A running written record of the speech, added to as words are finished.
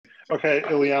Okay,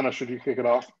 Ileana, should you kick it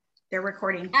off? They're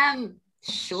recording.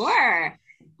 Sure.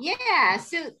 Yeah.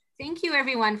 So thank you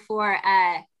everyone for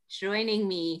joining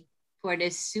me for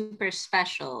this super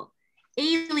special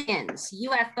Aliens,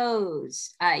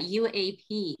 UFOs,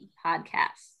 UAP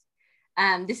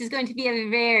podcast. This is going to be a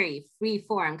very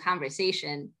free-form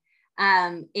conversation.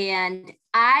 And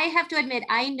I have to admit,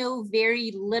 I know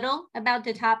very little about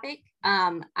the topic.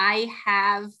 I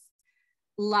have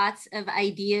lots of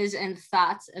ideas and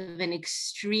thoughts of an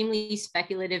extremely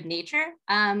speculative nature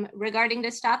regarding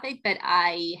this topic, but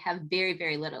I have very,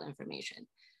 very little information.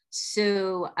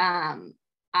 So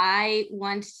I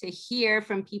want to hear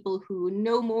from people who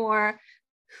know more,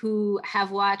 who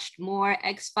have watched more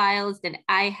X-Files than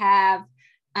I have,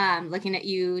 looking at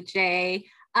you, Jay,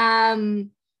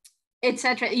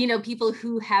 etc. You know, people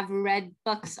who have read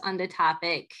books on the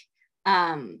topic,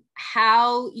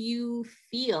 how you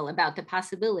feel about the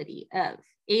possibility of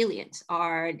aliens.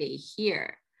 Are they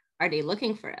here? Are they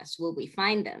looking for us? Will we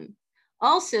find them?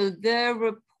 Also, the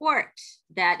report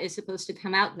that is supposed to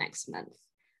come out next month.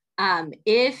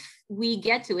 If we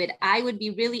get to it, I would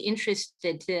be really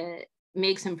interested to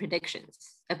make some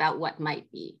predictions about what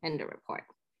might be in the report.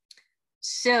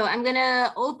 So I'm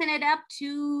gonna open it up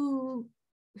to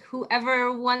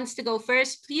whoever wants to go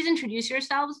first. Please introduce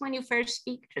yourselves when you first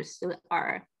speak, just so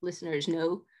our listeners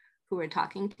know who we're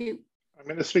talking to. I'm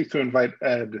going to speak to invite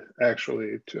Ed,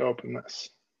 actually, to open this.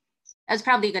 That's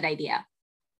probably a good idea.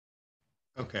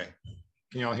 Okay.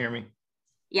 Can you all hear me?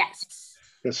 Yes.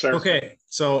 Yes, sir. Okay.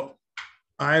 So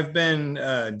I've been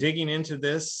digging into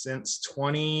this since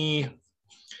it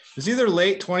was either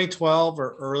late 2012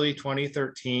 or early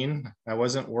 2013. I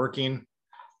wasn't working,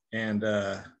 and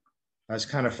I was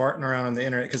kind of farting around on the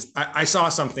internet because I saw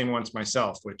something once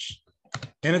myself,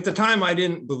 and at the time I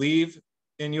didn't believe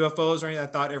in UFOs or anything. I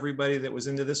thought everybody that was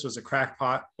into this was a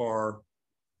crackpot or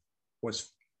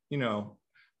was,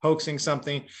 hoaxing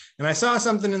something. And I saw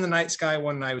something in the night sky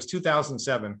one night. It was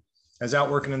 2007. I was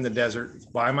out working in the desert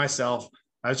by myself.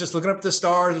 I was just looking up at the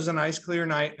stars. It was a nice clear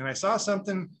night, and I saw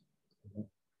something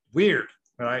weird.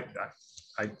 But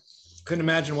I couldn't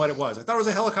imagine what it was. I thought it was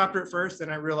a helicopter at first,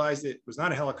 then I realized it was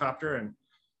not a helicopter, and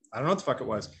I don't know what the fuck it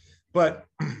was. But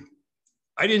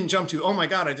I didn't jump to, oh my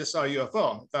God, I just saw a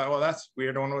UFO. I thought, well, that's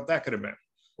weird. I don't know what that could have been.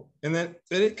 And then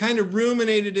it kind of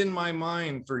ruminated in my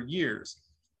mind for years.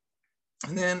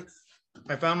 And then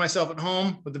I found myself at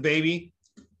home with the baby.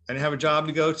 I didn't have a job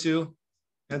to go to,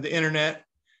 had the internet,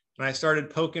 and I started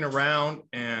poking around,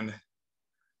 and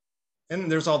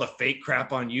there's all the fake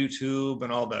crap on YouTube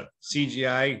and all the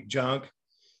CGI junk.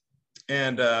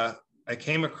 And I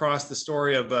came across the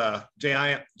story of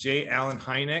J. Allen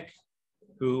Hynek,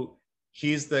 who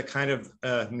he's the kind of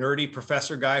nerdy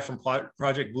professor guy from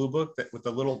Project Blue Book with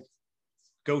the little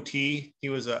goatee. He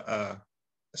was a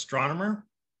astronomer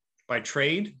by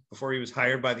trade before he was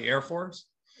hired by the Air Force.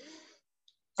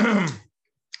 And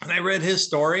I read his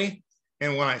story.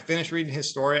 And when I finished reading his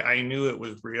story, I knew it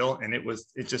was real. And I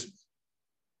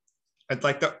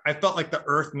felt like the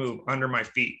earth moved under my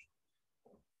feet.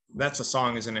 That's a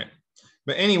song, isn't it?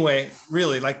 But anyway,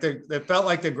 really, it felt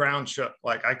like the ground shook.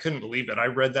 Like I couldn't believe it. I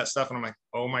read that stuff and I'm like,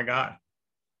 oh my God,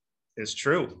 it's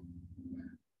true.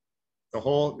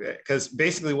 Because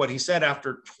basically what he said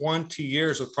after 20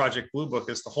 years with Project Blue Book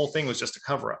is the whole thing was just a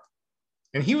cover up.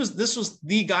 And this was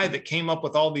the guy that came up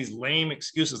with all these lame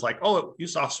excuses like, oh, you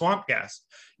saw swamp gas.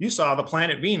 You saw the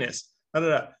planet Venus. Da, da,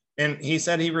 da. And he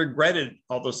said he regretted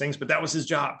all those things, but that was his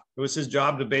job. It was his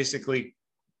job to basically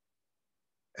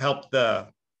help the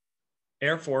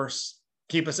Air Force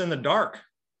keep us in the dark.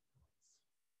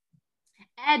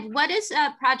 Ed, what is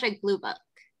Project Blue Book?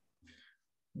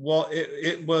 Well,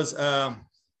 it was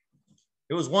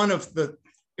kind of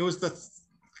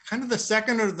the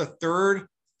second or the third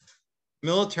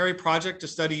military project to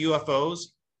study UFOs.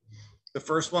 The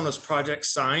first one was Project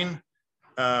Sign.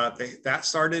 That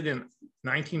started in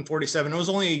 1947. It was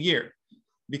only a year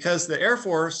because the Air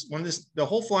Force, when the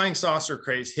whole flying saucer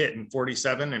craze hit in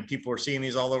 47 and people were seeing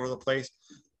these all over the place,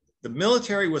 the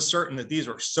military was certain that these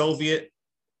were Soviet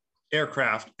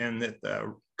aircraft and that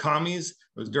the commies,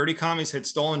 those dirty commies, had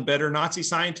stolen better Nazi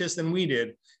scientists than we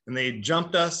did, and they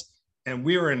jumped us and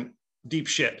we were in deep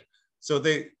shit. So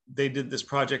they did this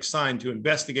Project Sign to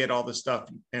investigate all this stuff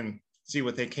and see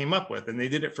what they came up with. And they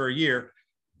did it for a year.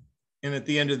 And at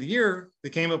the end of the year, they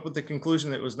came up with the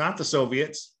conclusion that it was not the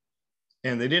Soviets,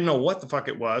 and they didn't know what the fuck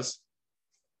it was.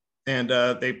 And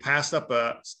they passed up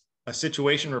a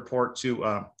situation report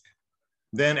to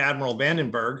then Admiral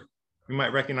Vandenberg. You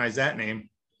might recognize that name.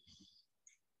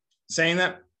 Saying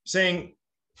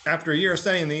after a year of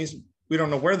studying these, we don't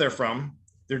know where they're from.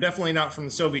 They're definitely not from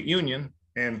the Soviet Union.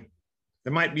 And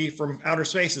that might be from outer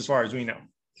space as far as we know.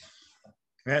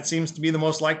 And that seems to be the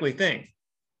most likely thing.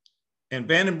 And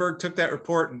Vandenberg took that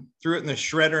report and threw it in the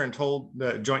shredder and told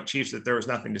the Joint Chiefs that there was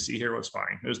nothing to see here, it was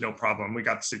fine. There's no problem. We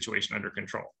got the situation under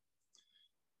control.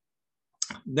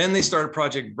 Then they started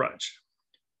Project Grudge.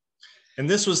 And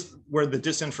this was where the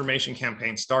disinformation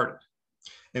campaign started.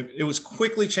 It was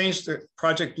quickly changed to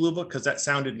Project Blue Book because that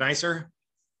sounded nicer.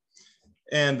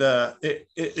 And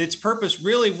its purpose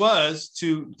really was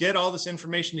to get all this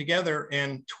information together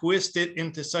and twist it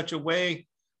into such a way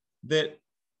that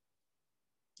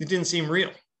it didn't seem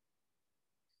real.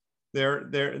 They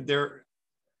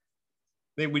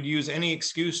would use any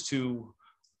excuse to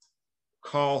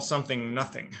call something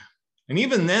nothing. And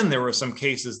even then, there were some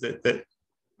cases that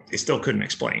they still couldn't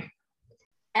explain.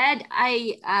 Ed,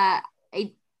 I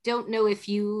don't know if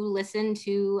you listen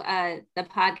to the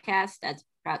podcast.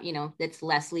 That's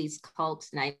Leslie's cult,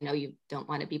 and I know you don't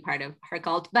want to be part of her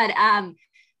cult. But on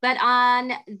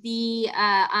the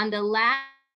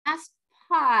last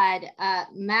pod,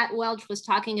 Matt Welch was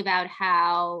talking about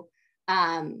how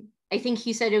I think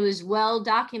he said it was well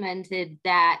documented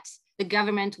that the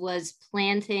government was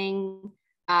planting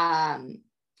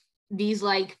these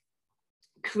like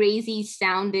crazy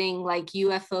sounding like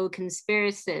UFO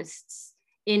conspiracists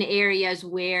in areas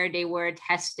where they were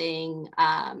testing,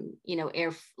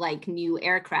 new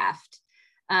aircraft,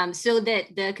 so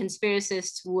that the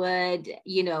conspiracists would,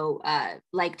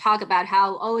 talk about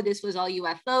how, oh, this was all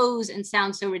UFOs and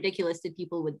sound so ridiculous that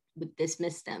people would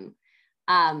dismiss them.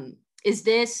 Is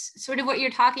this sort of what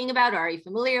you're talking about? Or are you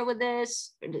familiar with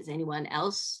this? Or does anyone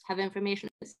else have information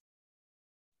on this?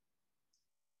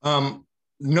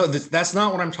 No, that's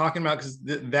not what I'm talking about, because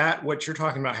what you're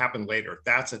talking about happened later.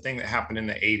 That's a thing that happened in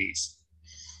the 80s.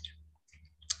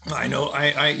 I know,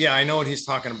 I know what he's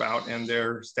talking about, and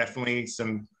there's definitely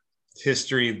some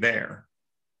history there.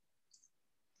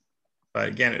 But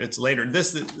again, it's later.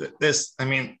 I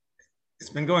mean,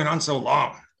 it's been going on so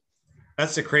long.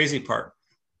 That's the crazy part,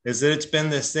 is that it's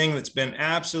been this thing that's been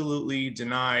absolutely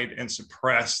denied and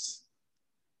suppressed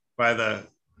by the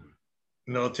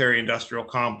military-industrial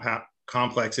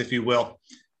complex, if you will.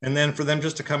 And then for them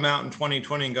just to come out in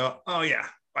 2020 and go, oh yeah,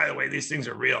 by the way, these things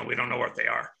are real. We don't know what they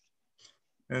are.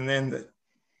 And then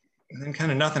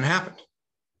kind of nothing happened.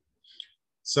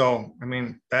 So, I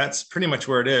mean, that's pretty much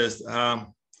where it is. I've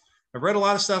read a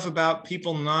lot of stuff about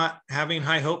people not having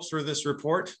high hopes for this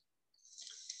report,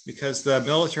 because the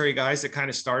military guys that kind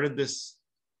of started this,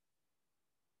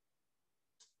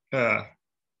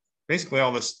 basically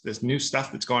all this new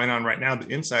stuff that's going on right now, the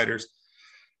insiders,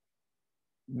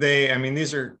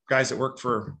 these are guys that work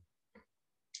for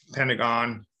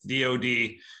Pentagon,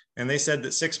 DOD, and they said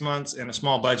that 6 months and a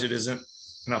small budget isn't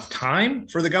enough time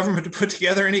for the government to put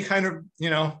together any kind of,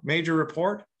 major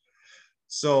report.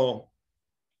 So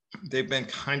they've been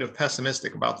kind of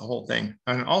pessimistic about the whole thing.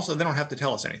 And also, they don't have to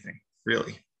tell us anything,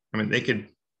 really. I mean, they could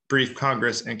brief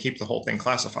Congress and keep the whole thing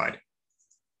classified.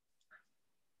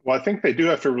 Well, I think they do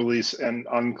have to release an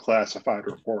unclassified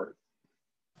report.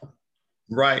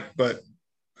 Right, but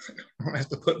I don't have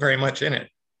to put very much in it.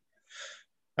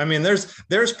 I mean,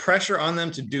 there's pressure on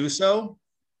them to do so.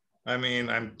 I mean,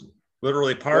 I'm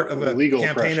literally part of a legal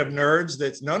campaign pressure. of nerds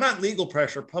that's not legal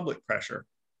pressure, public pressure.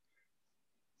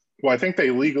 Well, I think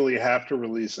they legally have to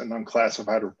release an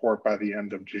unclassified report by the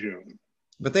end of June.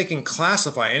 But they can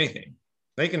classify anything.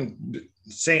 They can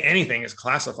say anything is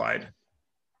classified.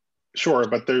 Sure,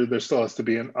 but there still has to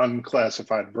be an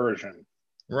unclassified version.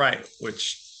 Right.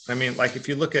 Which, I mean, like if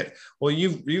you look at, well,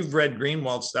 you've read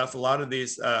Greenwald's stuff. A lot of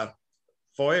these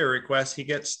FOIA requests, he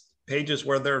gets pages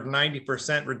where they're 90%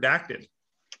 redacted.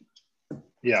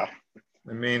 Yeah.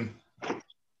 I mean.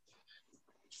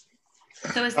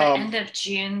 So is the end of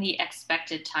June the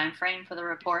expected time frame for the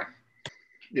report?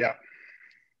 Yeah.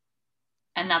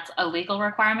 And that's a legal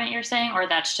requirement, you're saying, or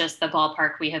that's just the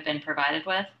ballpark we have been provided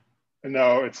with?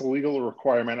 No, it's a legal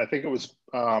requirement. I think it was,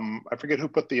 I forget who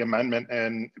put the amendment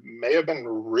in. It may have been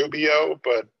Rubio,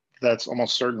 but that's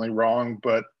almost certainly wrong.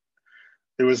 But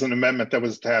there was an amendment that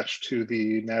was attached to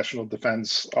the National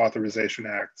Defense Authorization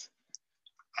Act.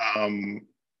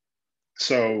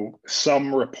 So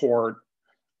some report,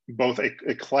 both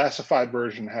a classified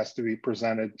version has to be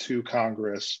presented to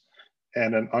Congress,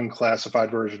 and an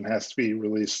unclassified version has to be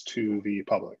released to the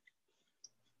public.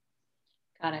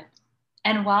 Got it.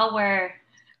 And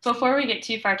before we get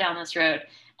too far down this road,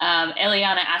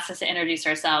 Eliana asked us to introduce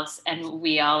ourselves and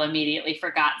we all immediately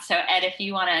forgot. So Ed, if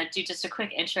you want to do just a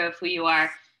quick intro of who you are,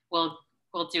 we'll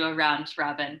do a round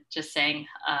robin, just saying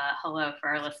hello for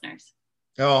our listeners.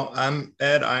 Oh, I'm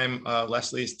Ed. I'm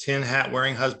Leslie's tin hat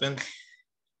wearing husband.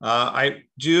 I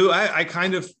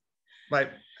kind of I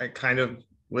kind of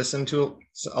listen to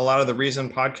a lot of the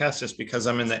Reason podcasts just because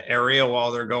I'm in the area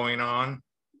while they're going on.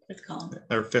 Fifth column.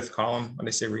 Or fifth column. When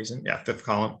they say Reason, yeah, fifth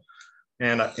column.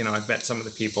 And I've met some of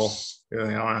the people,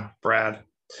 Brad.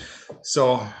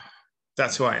 So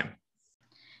that's who I am.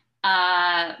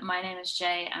 My name is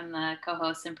Jaye. I'm the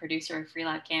co-host and producer of Free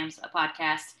Lab Cams, a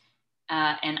podcast,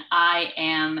 and I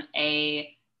am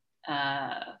a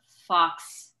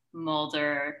Fox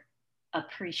Mulder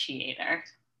appreciator.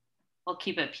 We'll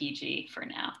keep it PG for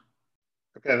now.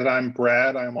 Okay, then I'm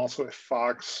Brad. I'm also a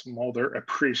Fox Mulder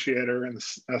appreciator in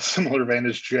a similar vein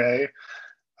as Jay.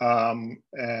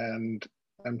 And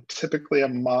I'm typically a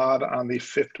mod on the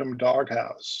Fifdom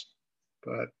Doghouse,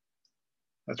 but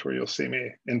that's where you'll see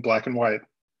me in black and white.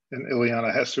 And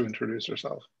Ileana has to introduce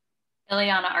herself.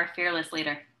 Ileana, our fearless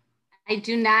leader. I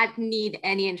do not need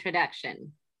any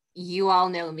introduction. You all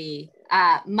know me.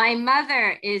 My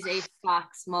mother is a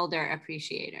Fox Mulder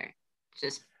appreciator.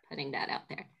 Just putting that out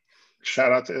there.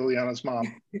 Shout out to Ileana's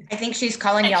mom. I think she's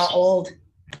calling y'all old.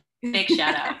 Big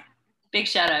shout out. Big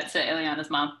shout out to Ileana's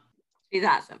mom. She's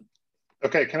awesome.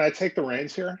 Okay, can I take the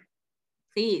reins here?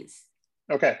 Please.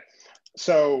 Okay,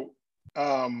 so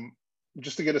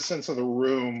just to get a sense of the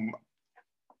room,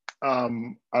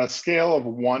 on a scale of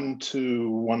 1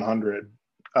 to 100,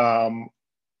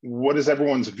 what is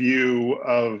everyone's view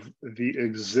of the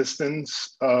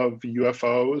existence of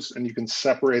UFOs? And you can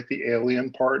separate the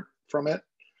alien part from it,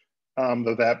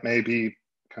 though that may be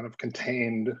kind of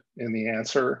contained in the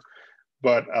answer.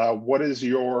 But what is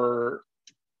your,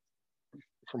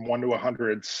 from 1 to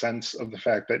 100, sense of the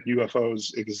fact that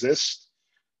UFOs exist?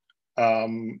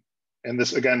 And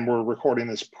this, again, we're recording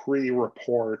this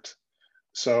pre-report.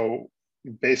 So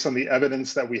based on the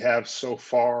evidence that we have so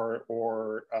far,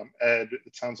 or Ed,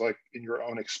 it sounds like in your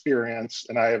own experience,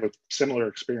 and I have a similar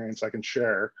experience I can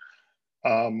share,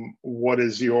 what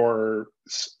is your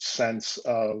sense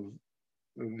of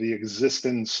the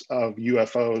existence of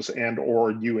UFOs and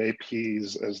or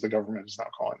UAPs, as the government is now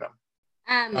calling them?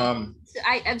 I'm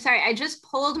sorry, I just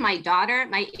polled my daughter,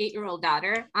 my 8-year-old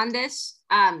daughter, on this.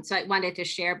 So I wanted to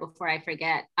share before I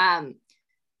forget.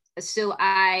 So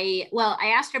I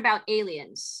asked her about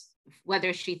aliens,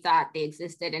 whether she thought they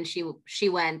existed, and she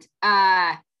went,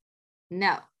 no.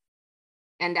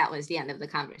 And that was the end of the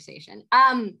conversation.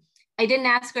 I didn't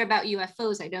ask her about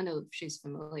UFOs. I don't know if she's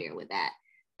familiar with that.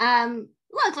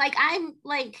 Look, like, I'm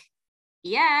like,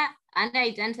 yeah,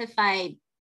 unidentified,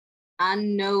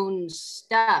 unknown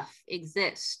stuff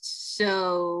exists.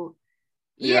 So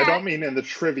yeah, I don't mean in the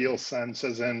trivial sense,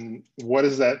 as in, what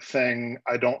is that thing?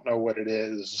 I don't know what it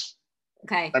is.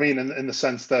 Okay. I mean, in the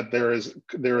sense that there is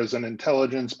an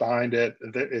intelligence behind it.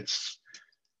 It's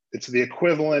the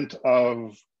equivalent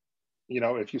of,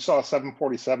 if you saw a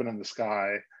 747 in the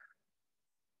sky,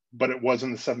 but it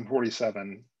wasn't the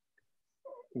 747,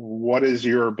 what is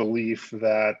your belief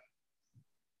that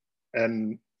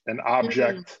an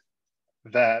object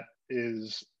that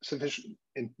is sufficient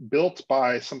built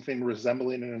by something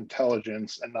resembling an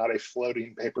intelligence and not a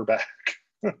floating paperback?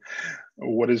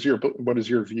 What is your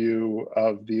view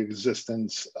of the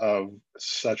existence of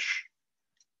such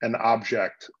an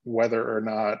object, whether or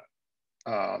not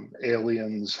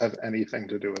aliens have anything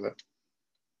to do with it?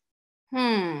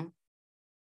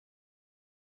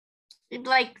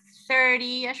 Like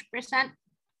 30-ish%.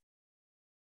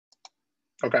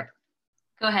 Okay.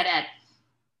 Go ahead,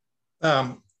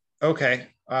 Ed. Okay.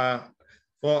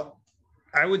 Well,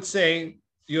 I would say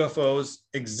UFOs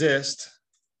exist.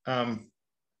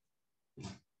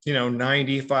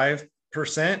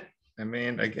 95%. I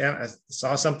mean, again, I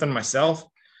saw something myself.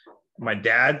 My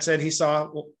dad said he saw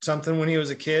something when he was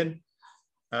a kid.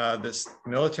 This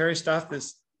military stuff,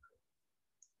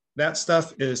 that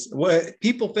stuff is what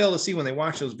people fail to see when they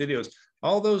watch those videos.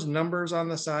 All those numbers on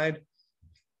the side,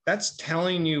 that's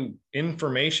telling you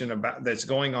information about that's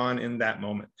going on in that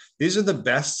moment. These are the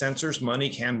best sensors money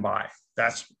can buy.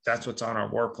 That's what's on our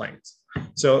warplanes.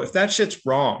 So if that shit's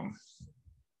wrong,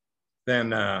 then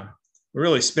we're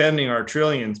really spending our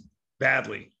trillions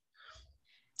badly.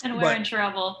 And we're in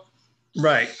trouble.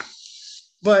 Right.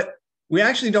 But we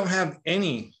actually don't have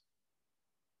any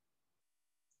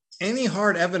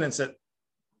hard evidence that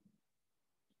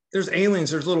there's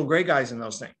aliens, there's little gray guys in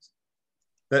those things.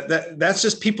 That's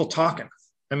just people talking.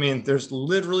 I mean, there's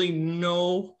literally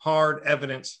no hard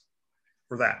evidence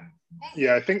for that.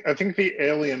 Yeah, I think the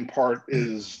alien part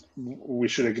is we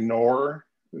should ignore,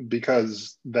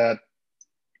 because that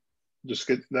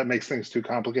makes things too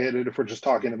complicated. If we're just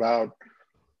talking about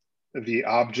the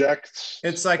objects,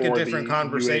 it's like a different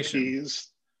conversation. UAPs.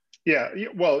 Yeah,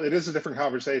 well, it is a different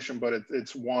conversation, but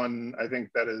it's one I think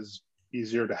that is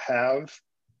easier to have.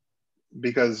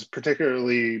 because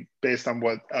particularly based on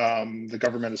what the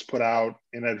government has put out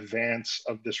in advance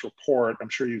of this report, I'm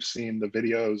sure you've seen the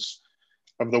videos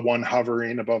of the one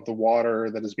hovering above the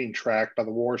water that is being tracked by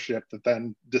the warship that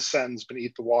then descends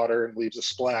beneath the water and leaves a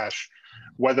splash.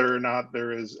 Whether or not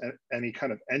there is any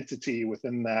kind of entity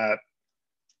within that,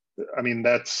 I mean,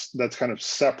 that's kind of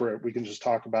separate. We can just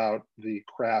talk about the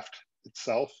craft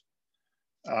itself.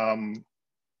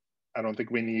 I don't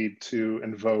think we need to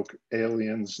invoke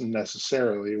aliens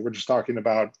necessarily. We're just talking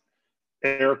about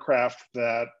aircraft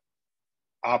that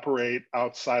operate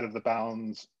outside of the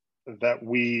bounds that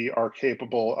we are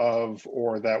capable of,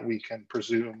 or that we can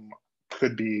presume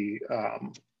could be,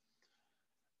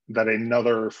 that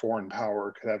another foreign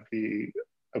power could have the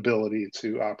ability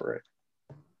to operate.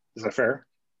 Is that fair?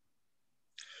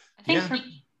 I think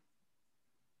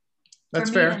That's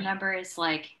for me, fair. the number is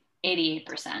like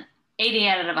 88%, 80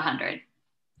 out of 100,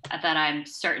 that I'm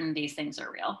certain these things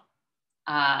are real.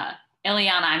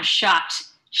 Ileana, I'm shocked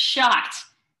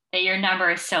that your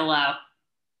number is so low.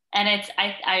 And it's,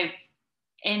 I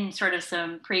in sort of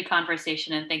some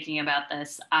pre-conversation and thinking about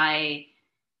this, I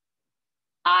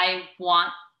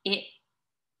want it,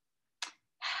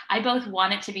 I both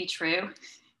want it to be true.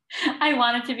 I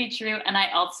want it to be true. And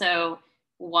I also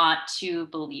want to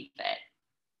believe it.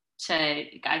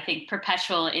 I think,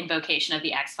 perpetual invocation of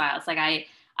the X-Files. Like I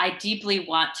deeply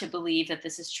want to believe that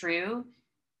this is true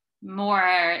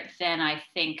more than I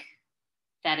think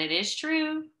that it is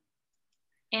true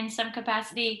in some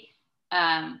capacity.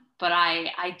 But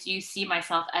I do see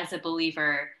myself as a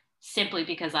believer simply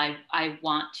because I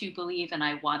want to believe, and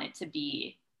I want it to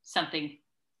be something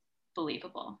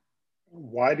believable.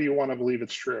 Why do you want to believe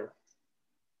it's true?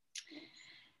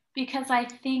 Because I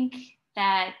think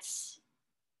that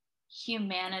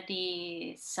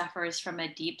humanity suffers from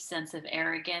a deep sense of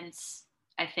arrogance.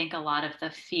 I think a lot of the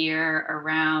fear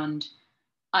around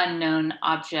unknown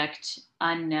object,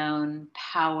 unknown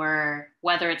power,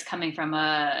 whether it's coming from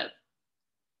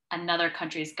another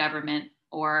country's government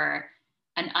or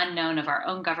an unknown of our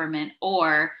own government,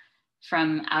 or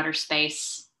from outer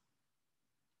space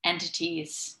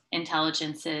entities,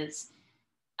 intelligences.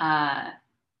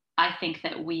 I think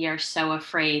that we are so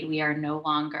afraid we are no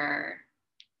longer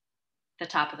the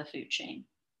top of the food chain.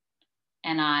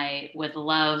 And I would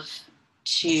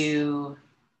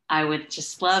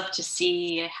just love to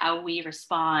see how we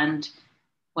respond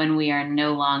when we are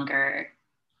no longer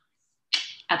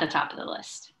at the top of the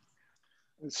list.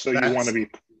 So you want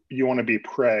to be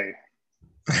prey.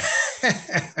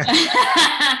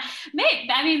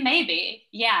 Maybe.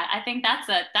 Yeah, I think that's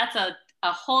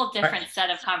a whole different set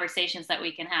of conversations that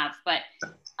we can have. But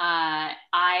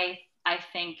I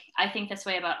think this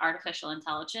way about artificial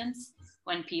intelligence.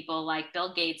 When people like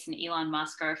Bill Gates and Elon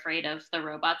Musk are afraid of the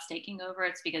robots taking over,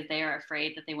 it's because they are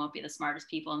afraid that they won't be the smartest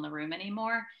people in the room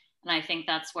anymore. And I think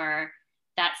that's where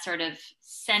that sort of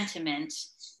sentiment,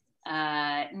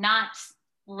 not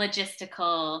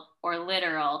logistical or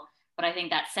literal, but I think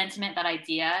that sentiment, that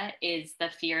idea, is the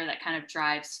fear that kind of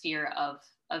drives fear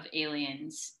of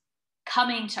aliens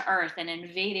coming to Earth and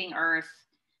invading Earth,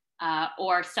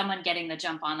 or someone getting the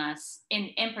jump on us.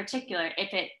 In particular,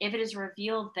 if it is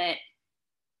revealed that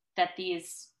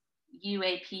these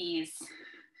UAPs,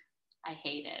 I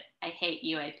hate it. I hate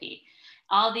UAP.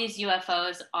 All these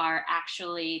UFOs are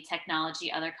actually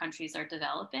technology other countries are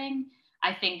developing.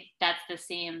 I think that's the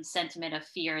same sentiment of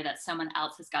fear that someone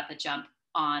else has got the jump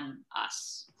on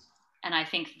us. And I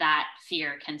think that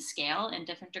fear can scale in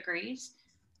different degrees.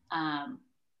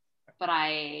 But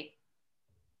I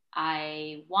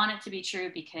want it to be true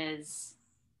because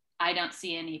I don't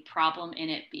see any problem in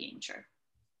it being true.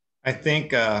 I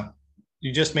think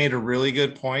you just made a really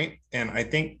good point. And I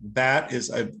think that is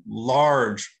a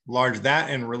large, that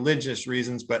and religious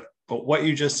reasons, but what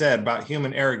you just said about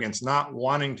human arrogance, not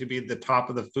wanting to be at the top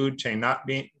of the food chain, not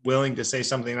being willing to say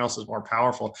something else is more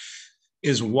powerful,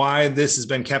 is why this has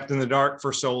been kept in the dark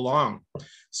for so long.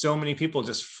 So many people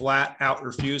just flat out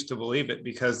refuse to believe it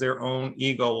because their own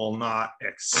ego will not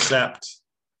accept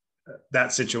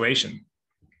that situation.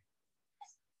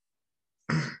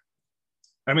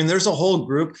 I mean, there's a whole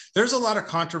group, there's a lot of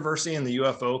controversy in the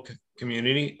UFO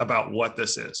community about what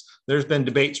this is. There's been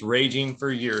debates raging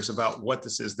for years about what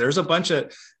this is. There's a bunch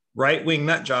of right-wing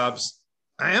nut jobs.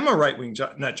 I am a right-wing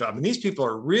nut job, and these people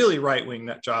are really right-wing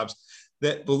nut jobs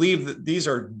that believe that these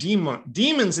are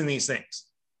demons in these things.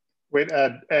 Wait,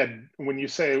 Ed, when you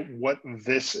say what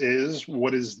this is,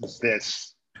 what is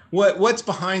this? What's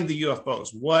behind the UFOs?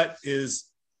 What is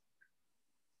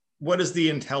the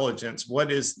intelligence?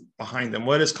 What is behind them?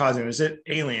 What is causing them? Is it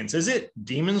aliens? Is it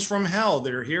demons from hell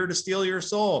that are here to steal your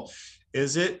soul?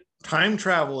 Is it time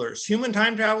travelers, human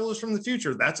time travelers from the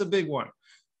future. That's a big one.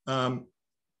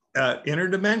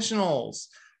 Interdimensionals.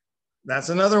 That's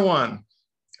another one.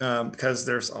 Because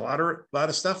there's a lot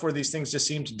of stuff where these things just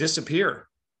seem to disappear,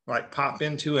 like pop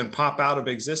into and pop out of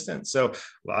existence. So a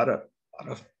lot of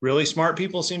really smart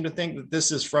people seem to think that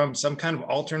this is from some kind of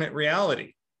alternate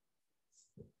reality.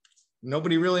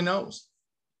 Nobody really knows.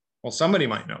 Well, somebody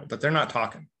might know, but they're not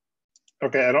talking.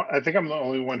 Okay, I think I'm the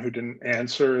only one who didn't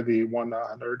answer the 1 to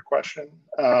 100 question.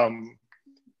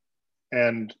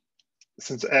 And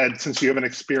since Ed, since you have an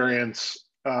experience,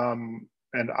 and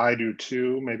I do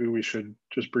too, maybe we should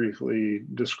just briefly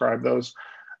describe those.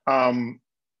 1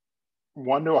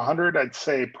 to 100, I'd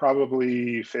say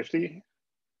probably 50.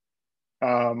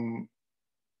 Do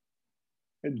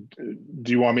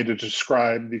you want me to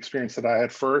describe the experience that I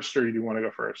had first, or do you want to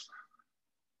go first?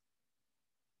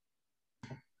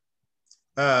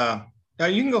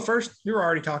 You can go first. You were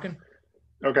already talking.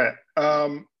 Okay.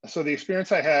 So the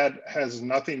experience I had has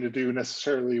nothing to do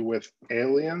necessarily with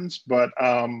aliens, but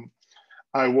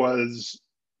this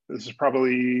is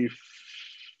probably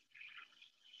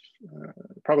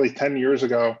 10 years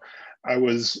ago. I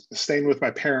was staying with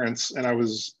my parents, and I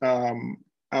was out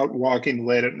walking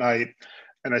late at night,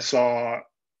 and I saw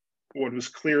what was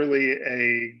clearly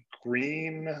a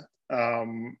green, I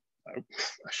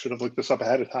should have looked this up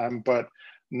ahead of time, but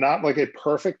not like a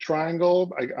perfect triangle.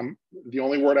 The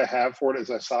only word I have for it is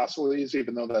isosceles,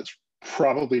 even though that's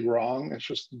probably wrong. It's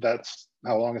just, that's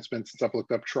how long it's been since I've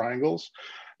looked up triangles.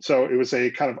 So it was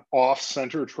a kind of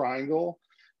off-center triangle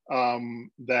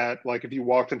that, like, if you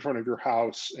walked in front of your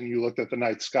house and you looked at the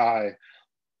night sky,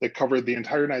 that covered the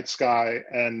entire night sky,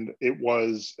 and it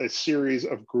was a series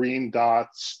of green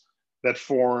dots that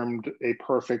formed a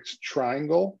perfect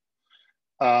triangle.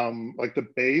 Like the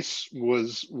base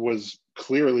was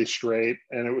clearly straight,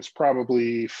 and it was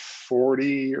probably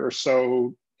 40 or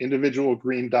so individual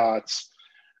green dots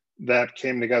that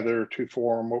came together to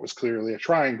form what was clearly a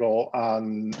triangle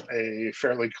on a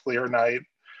fairly clear night.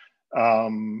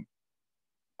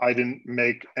 I didn't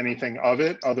make anything of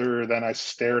it other than I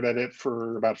stared at it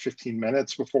for about 15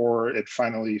 minutes before it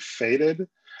finally faded.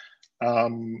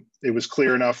 It was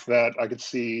clear enough that I could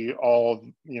see all,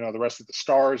 the rest of the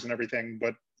stars and everything,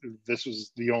 but this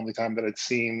was the only time that I'd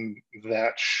seen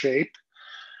that shape.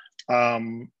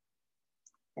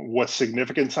 What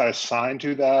significance I assign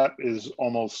to that is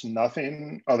almost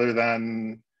nothing, other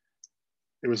than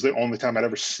it was the only time I'd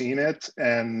ever seen it.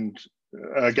 And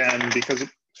again, because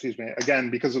of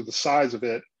the size of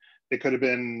it, it could have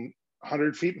been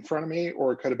 100 feet in front of me,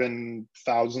 or it could have been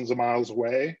thousands of miles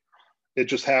away. It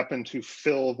just happened to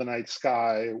fill the night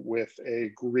sky with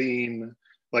a green,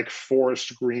 like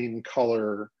forest green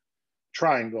color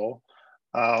triangle.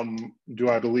 Do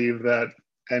I believe that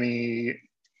any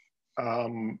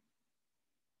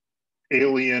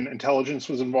alien intelligence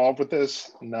was involved with this?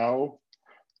 No.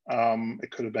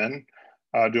 It could have been.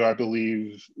 Do I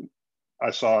believe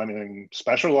I saw anything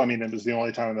special? I mean, it was the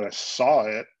only time that I saw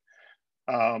it.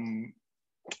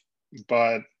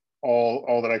 But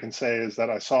all that I can say is that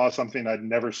I saw something I'd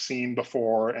never seen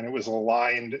before, and it was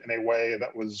aligned in a way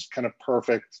that was kind of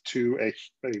perfect to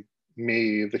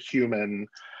me, the human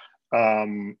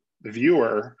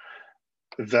viewer,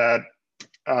 that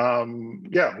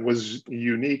was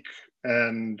unique,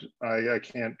 and I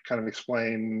can't kind of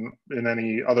explain in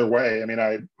any other way. I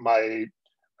mean,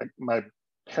 my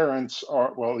parents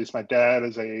are, well, at least my dad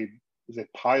is a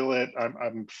pilot.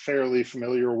 I'm fairly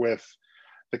familiar with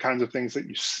the kinds of things that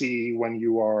you see when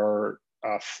you are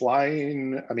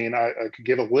flying. I mean, I could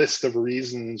give a list of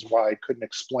reasons why I couldn't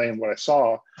explain what I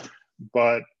saw,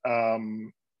 but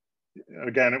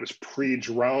again, it was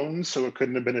pre-drone, so it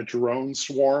couldn't have been a drone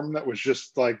swarm that was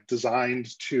just like designed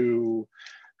to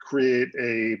create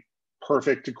a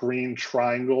perfect green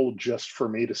triangle just for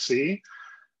me to see.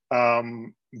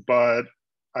 But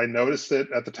I noticed it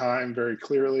at the time very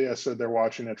clearly. I stood there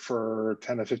watching it for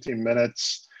 10 to 15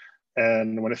 minutes.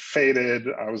 And when it faded,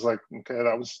 I was like, okay,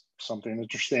 that was something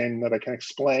interesting that I can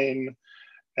explain.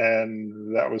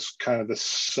 And that was kind of the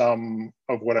sum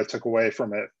of what I took away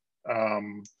from it.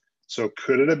 So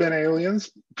could it have been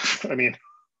aliens? I mean,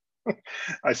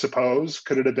 I suppose.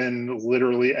 Could it have been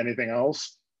literally anything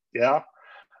else? Yeah.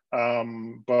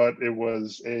 But it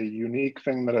was a unique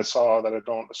thing that I saw that I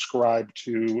don't ascribe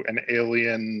to an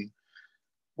alien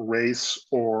race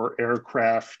or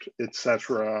aircraft,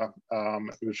 etc.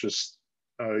 It was just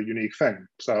a unique thing.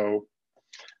 So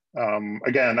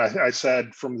again, I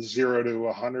said from 0 to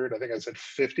 100, I think I said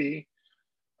 50.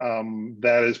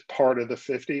 That is part of the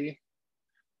 50,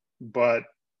 but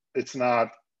it's not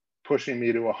pushing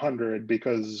me to 100,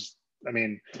 because I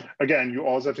mean, again, you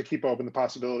always have to keep open the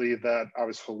possibility that I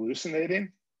was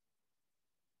hallucinating.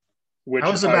 Which I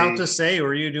was about to say,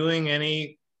 were you doing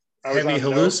any heavy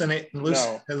hallucinogens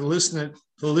No.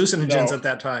 at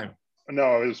that time?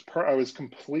 No, I was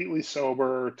completely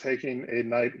sober, taking a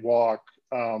night walk.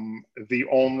 The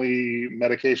only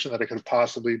medication that I could have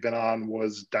possibly been on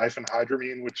was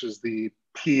diphenhydramine, which is the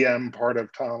PM part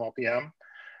of Tylenol PM.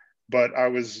 But I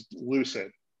was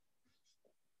lucid.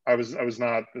 I was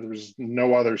not. There was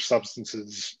no other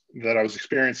substances that I was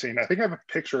experiencing. I think I have a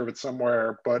picture of it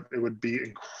somewhere, but it would be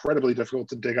incredibly difficult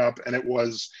to dig up. And it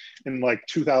was in like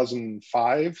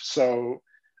 2005. So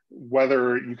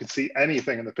whether you could see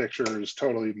anything in the picture is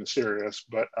totally mysterious.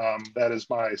 But that is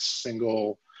my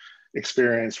single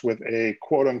experience with a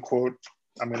quote unquote,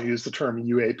 I'm going to use the term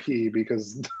UAP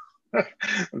because that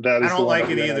is I don't like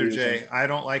it either, Jay. I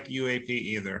don't like UAP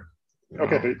either. No.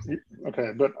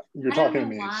 Okay, but you're talking to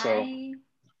me, why,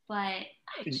 but I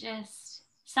just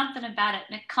something about it.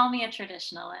 Call me a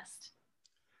traditionalist.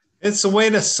 It's a way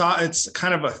to it's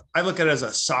kind of I look at it as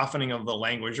a softening of the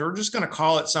language. We're just going to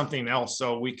call it something else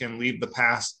so we can leave the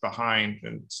past behind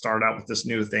and start out with this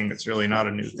new thing. It's really not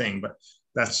a new thing, but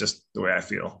that's just the way I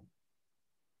feel.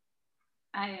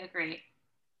 I agree.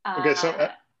 Okay, so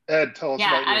Ed, tell us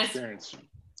about your experience.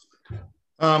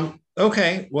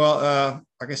 Okay, well,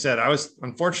 like I said, I was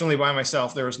unfortunately by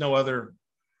myself. There was no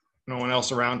one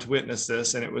else around to witness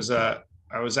this, and it was I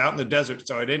was out in the desert,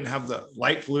 so I didn't have the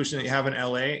light pollution that you have in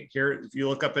LA. Here, if you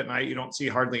look up at night, you don't see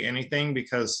hardly anything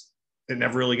because it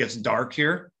never really gets dark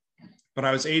here. But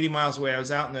I was 80 miles away. I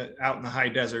was out in the high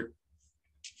desert,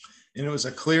 and it was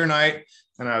a clear night.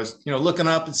 And I was, looking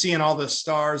up and seeing all the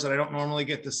stars that I don't normally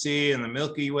get to see, and the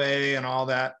Milky Way and all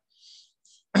that.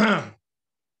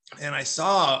 And I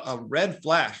saw a red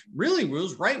flash. Really, it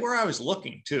was right where I was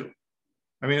looking too.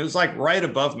 I mean, it was like right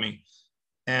above me,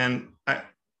 and I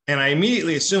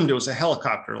immediately assumed it was a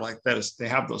helicopter. Like that, they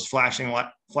have those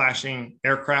flashing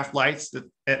aircraft lights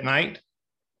at night.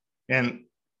 And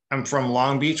I'm from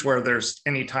Long Beach, where there's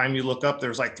anytime you look up,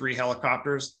 there's like 3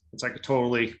 helicopters. It's like a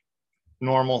totally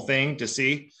normal thing to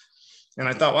see. And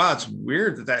I thought, wow, it's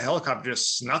weird that helicopter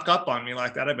just snuck up on me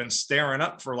like that. I've been staring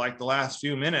up for like the last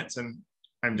few minutes, and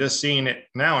I'm just seeing it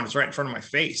now, and it's right in front of my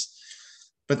face.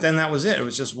 But then that was it. It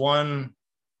was just one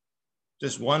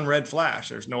red flash.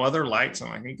 There's no other lights. I'm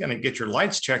like, you're gonna get your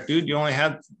lights checked, dude. You only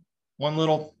had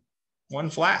one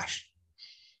flash.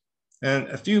 And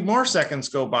a few more seconds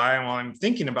go by while I'm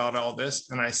thinking about all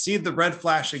this, and I see the red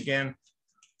flash again,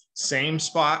 same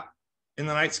spot in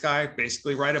the night sky,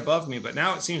 basically right above me, but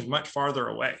now it seems much farther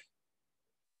away.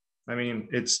 I mean,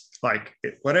 it's like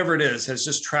whatever it is has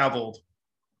just traveled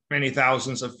many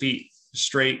thousands of feet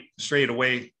straight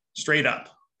away, straight up,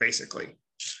 basically.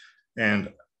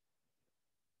 And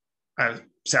I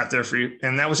sat there for you,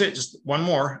 and that was it, just one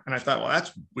more. And I thought, well,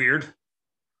 that's weird.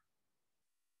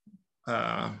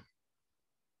 That's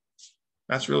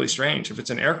really strange. If it's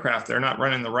an aircraft, they're not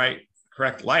running the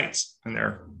correct lights, and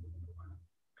they're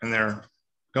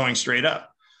going straight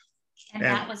up. And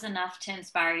that was enough to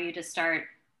inspire you to start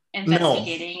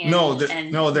investigating.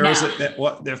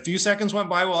 A few seconds went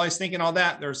by while I was thinking all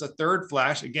that. There's a third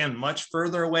flash, again, much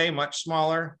further away, much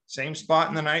smaller, same spot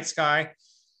in the night sky.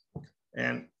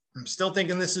 And I'm still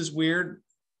thinking this is weird.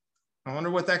 I wonder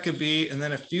what that could be. And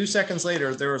then a few seconds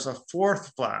later, there was a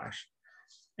fourth flash.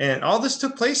 And all this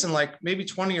took place in like maybe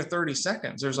 20 or 30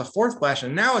 seconds. There's a fourth flash,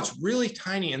 and now it's really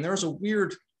tiny. And there was a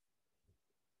weird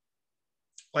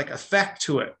effect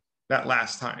to it that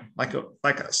last time, like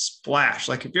a splash.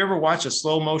 Like if you ever watch a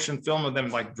slow motion film of them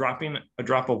like dropping a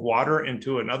drop of water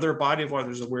into another body of water,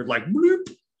 there's a weird like bloop.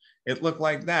 It looked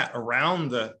like that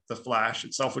around the flash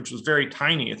itself, which was very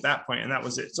tiny at that point, and that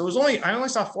was it. So I only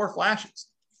saw 4 flashes.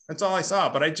 That's all I saw.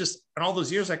 But in all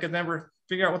those years, I could never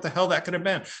figure out what the hell that could have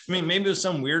been. I mean, maybe it was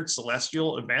some weird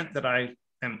celestial event that I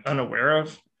am unaware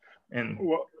of. And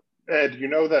well, Ed, you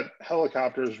know that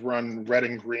helicopters run red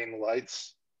and green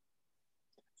lights?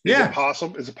 Yeah.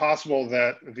 Is it possible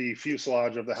that the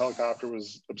fuselage of the helicopter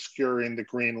was obscuring the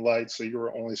green light, so you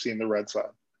were only seeing the red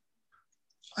side?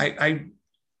 I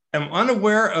am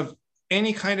unaware of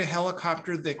any kind of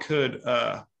helicopter that could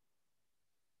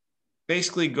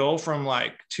basically go from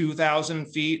like 2,000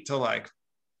 feet to like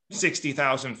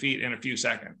 60,000 feet in a few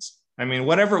seconds. I mean,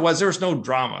 whatever it was, there was no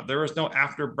drama. There was no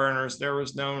afterburners. There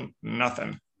was no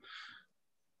nothing.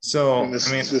 So, the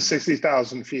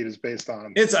 60,000 feet is based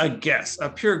on... It's a guess, a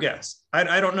pure guess.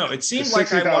 I don't know. It seems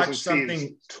like I watched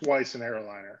something... Twice an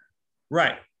airliner.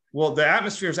 Right. Well, the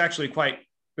atmosphere is actually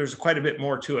there's quite a bit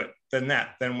more to it than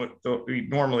what we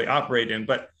normally operate in.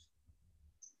 But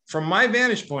from my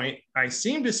vantage point, I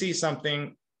seem to see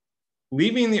something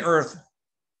leaving the Earth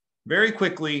very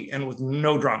quickly and with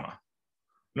no drama,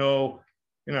 no,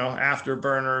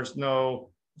 afterburners, no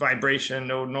vibration,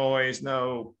 no noise,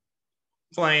 no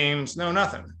flames, no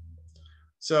nothing.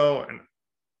 So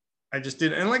I just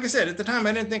did. And like I said, at the time,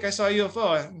 I didn't think I saw a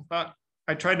UFO. I thought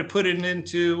I tried to put it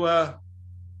into,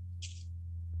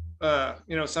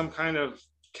 some kind of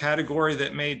category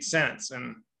that made sense.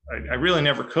 And I really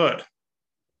never could.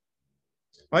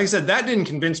 Like I said, that didn't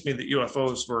convince me that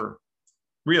UFOs were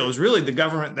real. It was really the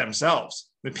government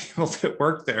themselves, the people that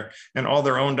worked there, and all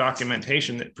their own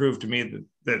documentation that proved to me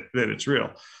that it's real.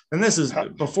 And this is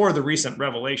before the recent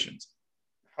revelations.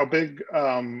 How big,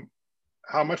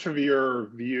 how much of your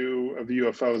view of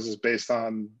UFOs is based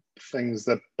on things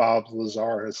that Bob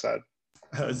Lazar has said?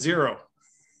 Zero.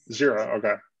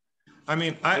 Okay. I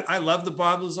mean, I love the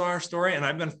Bob Lazar story, and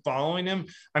I've been following him.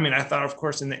 I mean, I thought, of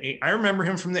course, I remember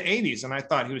him from the 80s, and I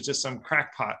thought he was just some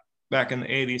crackpot back in the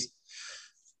 80s.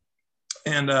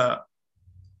 And I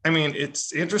mean,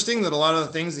 it's interesting that a lot of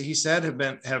the things that he said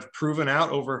have proven out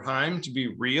over time to be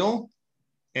real.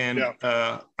 And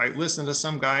I listened to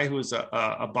some guy who was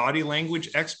a body language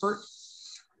expert,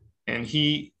 and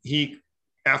he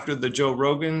after the Joe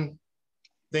Rogan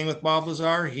thing with Bob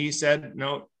Lazar, he said,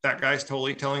 no, that guy's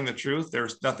totally telling the truth.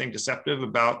 There's nothing deceptive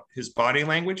about his body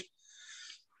language.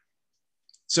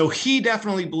 So he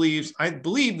definitely believes, I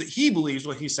believe that he believes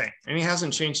what he's saying, and he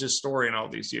hasn't changed his story in all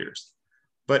these years.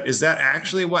 But is that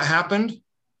actually what happened?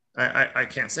 I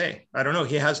can't say. I don't know.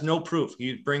 He has no proof.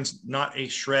 He brings not a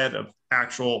shred of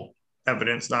actual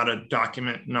evidence, not a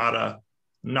document, not a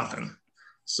nothing.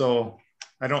 So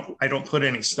I don't put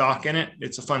any stock in it.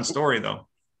 It's a fun story though.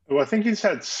 Well, I think he's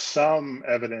had some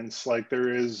evidence. Like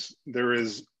there is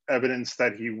evidence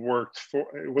that he worked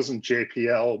for. It wasn't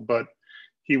JPL, but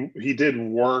he did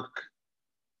work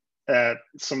at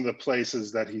some of the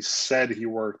places that he said he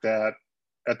worked at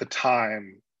the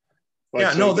time. Like,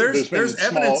 yeah, so no, there's evidence.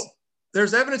 small...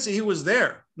 There's evidence that he was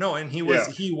there. No, and he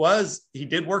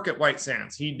did work at White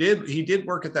Sands. He did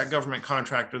work at that government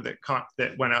contractor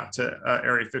that went out to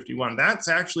Area 51. That's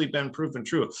actually been proven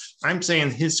true. I'm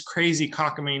saying his crazy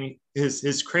cockamamie,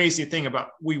 his crazy thing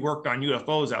about we worked on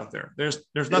UFOs out there. There's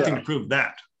nothing to prove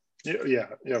that. Yeah,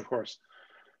 of course.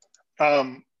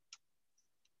 Okay,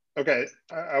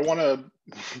 I want to,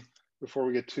 before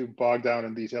we get too bogged down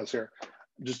in details here,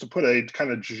 just to put a kind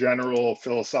of general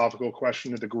philosophical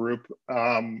question to the group.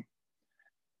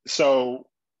 So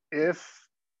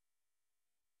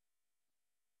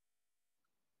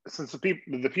since the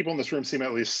people in this room seem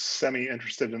at least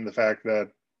semi-interested in the fact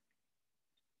that,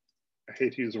 I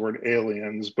hate to use the word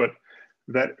aliens, but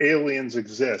that aliens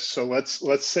exist. So let's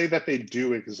say that they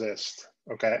do exist,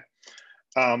 okay?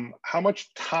 How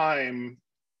much time,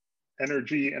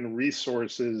 energy, and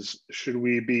resources should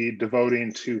we be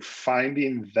devoting to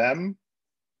finding them?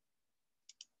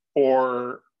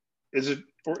 Or is it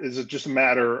just a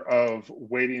matter of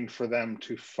waiting for them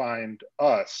to find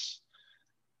us?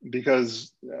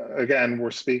 Because again, we're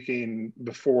speaking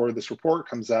before this report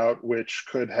comes out, which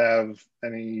could have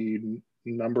any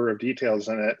number of details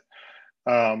in it.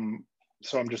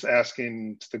 So I'm just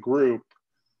asking to the group,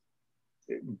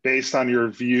 based on your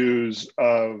views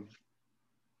of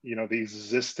the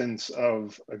existence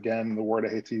of, again, the word I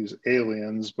hate to use,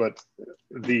 aliens, but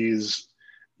these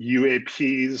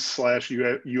UAPs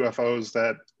 / UFOs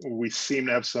that we seem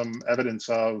to have some evidence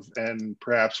of, and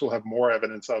perhaps we'll have more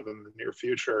evidence of in the near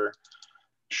future,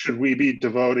 should we be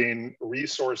devoting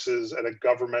resources at a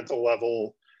governmental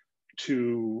level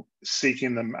to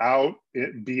seeking them out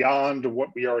beyond what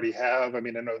we already have? I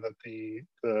mean, I know that the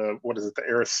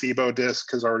Arecibo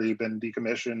disk has already been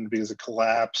decommissioned because it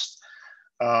collapsed.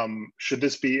 Should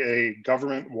this be a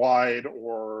government-wide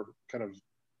or kind of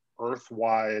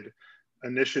Earth-wide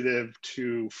initiative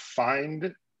to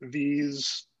find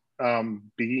these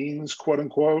beings, quote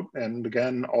unquote? And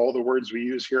again, all the words we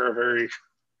use here are very,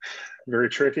 very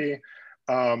tricky.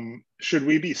 Should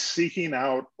we be seeking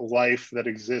out life that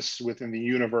exists within the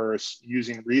universe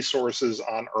using resources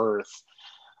on Earth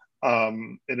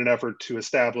in an effort to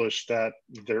establish that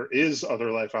there is other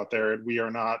life out there and we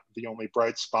are not the only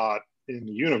bright spot in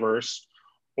the universe?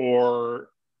 Or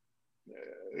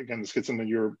again, this gets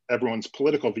into everyone's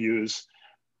political views,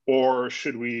 or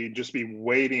should we just be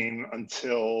waiting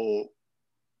until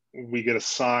we get a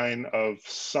sign of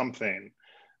something?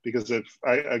 Because if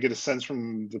I get a sense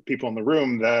from the people in the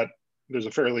room that there's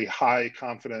a fairly high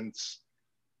confidence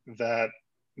that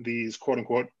these quote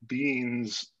unquote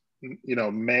beings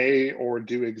may or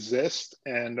do exist.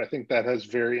 And I think that has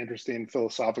very interesting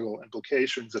philosophical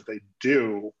implications if they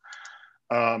do.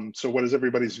 So what is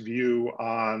everybody's view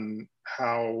on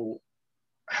how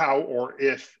how or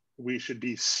if we should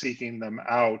be seeking them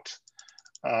out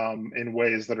in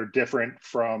ways that are different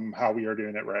from how we are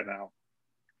doing it right now?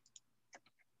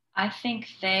 I think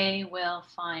they will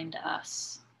find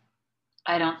us.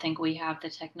 I don't think we have the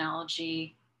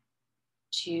technology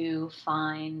to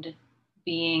find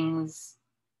beings.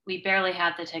 We barely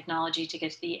have the technology to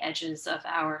get to the edges of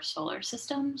our solar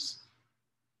systems.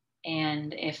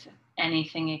 And if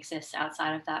anything exists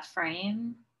outside of that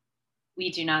frame, we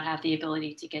do not have the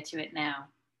ability to get to it now.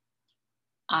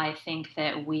 I think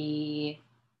we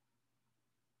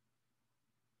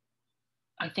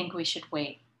should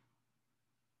wait.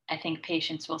 I think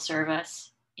patience will serve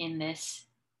us in this.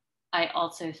 I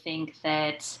also think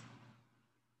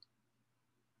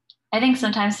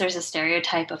sometimes there's a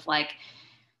stereotype of like,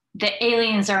 the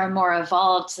aliens are a more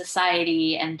evolved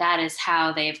society, and that is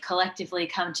how they've collectively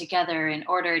come together in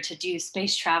order to do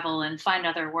space travel and find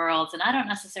other worlds. And I don't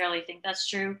necessarily think that's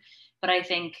true, but I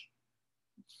think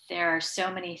there are so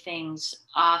many things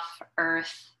off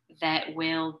Earth that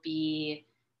will be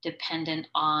dependent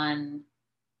on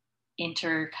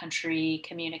inter-country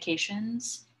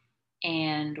communications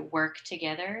and work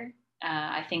together.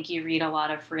 I think you read a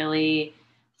lot of really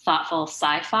thoughtful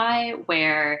sci-fi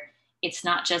where it's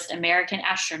not just American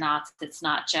astronauts, it's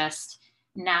not just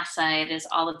NASA, it is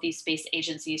all of these space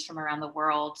agencies from around the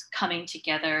world coming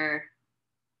together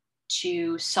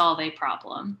to solve a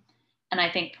problem. And I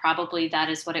think probably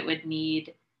that is what it would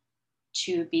need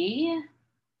to be.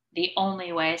 The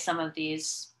only way some of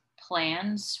these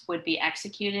plans would be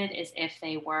executed is if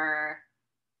they were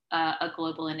a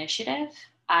global initiative.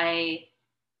 I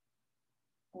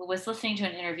was listening to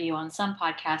an interview on some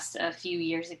podcast a few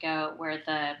years ago where it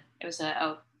was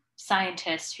a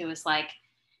scientist who was like,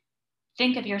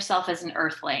 think of yourself as an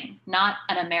earthling, not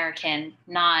an American,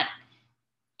 not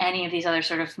any of these other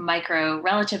sort of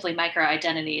relatively micro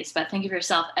identities, but think of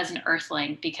yourself as an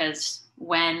earthling, because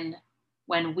when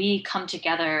we come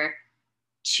together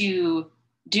to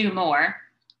do more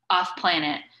off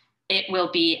planet, it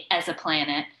will be as a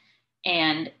planet.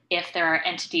 And if there are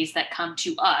entities that come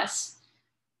to us,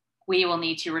 we will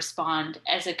need to respond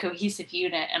as a cohesive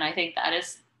unit. And I think that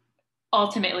is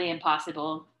ultimately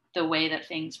impossible the way that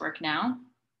things work now.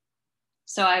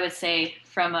 So I would say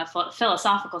from a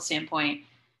philosophical standpoint,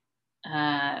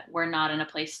 we're not in a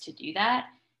place to do that.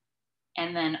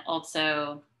 And then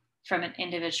also from an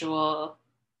individual,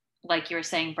 like you were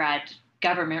saying, Brad,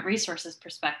 government resources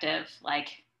perspective,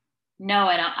 like, no,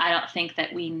 I don't think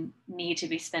that we need to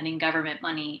be spending government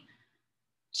money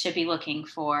to be looking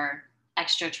for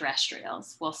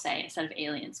extraterrestrials, we'll say, instead of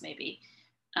aliens, maybe.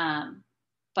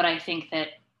 But I think that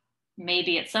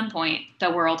maybe at some point the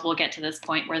world will get to this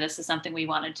point where this is something we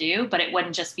want to do, but it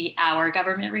wouldn't just be our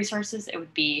government resources, it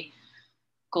would be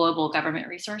global government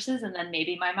resources. And then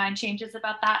maybe my mind changes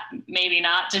about that, maybe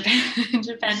not,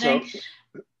 depending.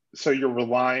 So you're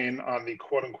relying on the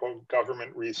quote unquote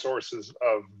government resources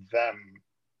of them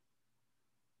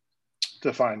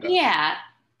to find us. Yeah,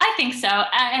 I think so.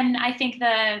 And I think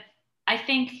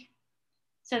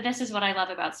so this is what I love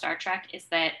about Star Trek, is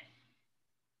that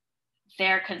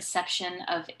their conception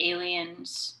of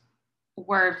aliens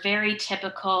were very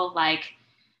typical, like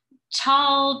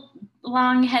tall,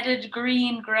 long-headed,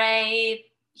 green, gray,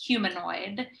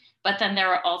 humanoid. But then there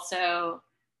were also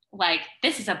like,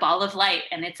 this is a ball of light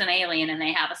and it's an alien and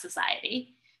they have a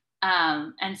society.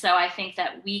 And so I think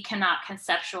that we cannot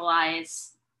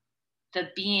conceptualize the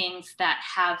beings that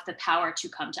have the power to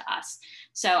come to us.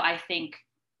 So I think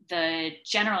the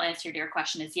general answer to your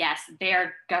question is yes,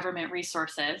 they're government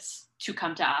resources to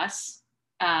come to us.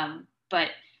 But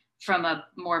from a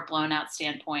more blown out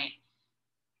standpoint,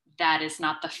 that is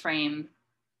not the frame,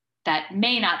 that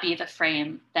may not be the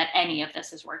frame that any of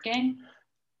this is working.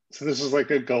 So this is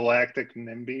like a galactic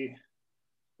NIMBY.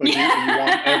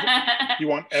 Like you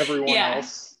want everyone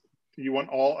else, you want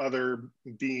all other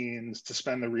beings to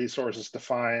spend the resources to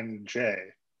find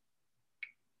Jaye.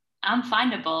 I'm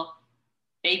findable,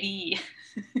 baby.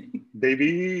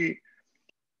 Baby.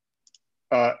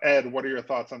 Ed, what are your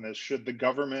thoughts on this? Should the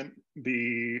government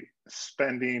be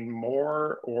spending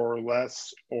more or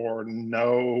less or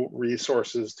no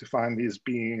resources to find these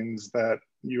beings that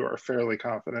you are fairly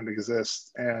confident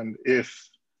exist? And if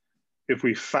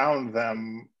we found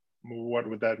them, what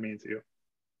would that mean to you?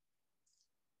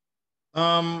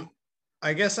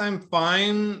 I guess I'm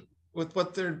fine with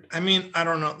what they're, I mean, I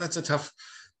don't know. That's a tough,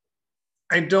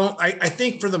 I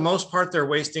think for the most part, they're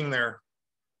wasting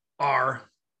our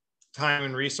time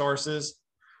and resources.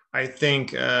 I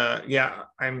think,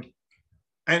 and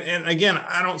again,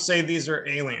 I don't say these are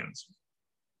aliens.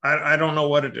 I don't know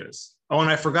what it is. Oh, and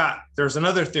I forgot, there's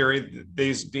another theory that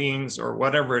these beings or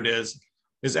whatever it is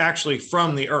actually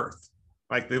from the Earth.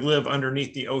 Like they live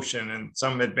underneath the ocean and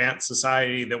some advanced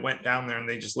society that went down there and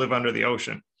they just live under the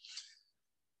ocean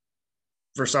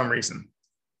for some reason.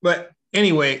 But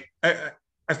anyway,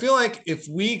 I feel like if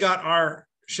we got our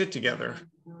shit together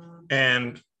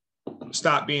and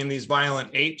stopped being these violent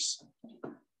apes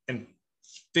and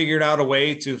figured out a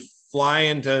way to fly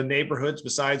into neighborhoods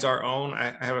besides our own,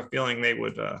 I have a feeling they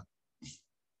would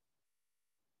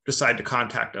decide to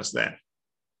contact us then.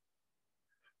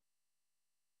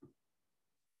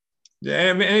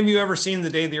 Have any of you ever seen The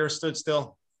Day the Earth Stood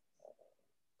Still?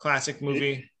 Classic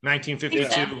movie, 1952.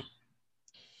 So.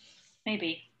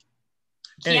 Maybe.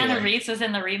 Keanu Reeves was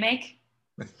in the remake.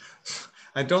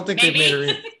 I don't think they made a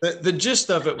remake. The gist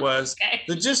of it was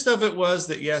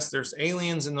that yes, there's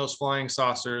aliens in those flying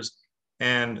saucers,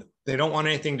 and they don't want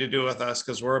anything to do with us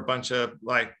because we're a bunch of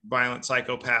like violent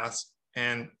psychopaths,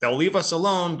 and they'll leave us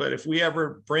alone. But if we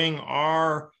ever bring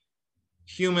our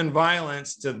human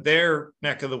violence to their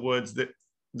neck of the woods, that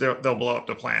they'll blow up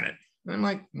the planet. And I'm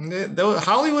like,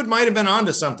 Hollywood might have been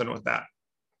onto something with that.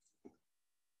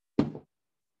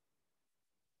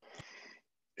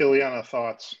 Ileana,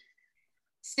 thoughts?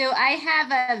 So I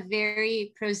have a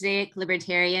very prosaic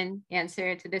libertarian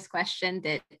answer to this question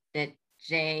that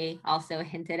Jaye also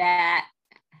hinted at.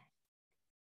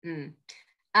 And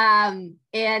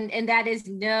that is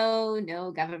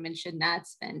no, government should not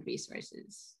spend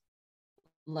resources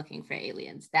looking for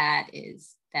aliens. That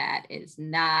is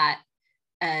not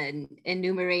an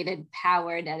enumerated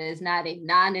power. That is not a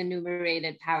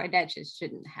non-enumerated power. That just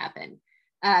shouldn't happen.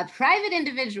 Private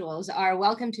individuals are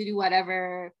welcome to do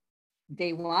whatever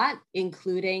they want,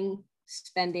 including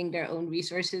spending their own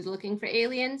resources looking for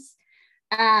aliens.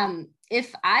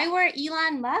 If I were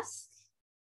Elon Musk,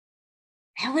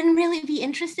 I wouldn't really be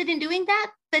interested in doing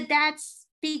that, but that's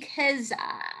because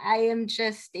I am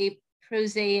just a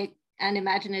prosaic,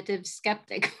 unimaginative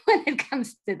skeptic when it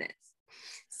comes to this.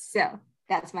 So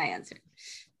that's my answer.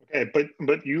 Okay,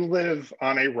 but you live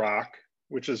on a rock,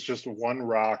 which is just one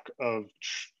rock of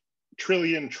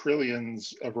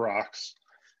trillions of rocks,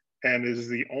 and is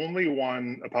the only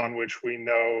one upon which we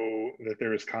know that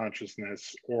there is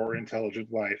consciousness or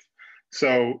intelligent life.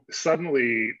 So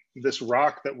suddenly this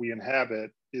rock that we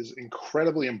inhabit is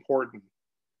incredibly important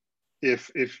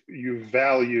if you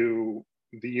value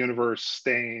the universe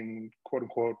staying, quote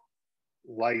unquote,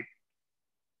 light,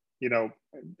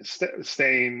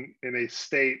 staying in a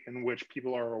state in which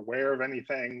people are aware of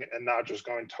anything and not just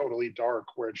going totally dark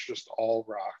where it's just all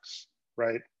rocks,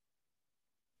 right?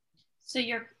 So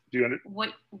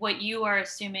what you are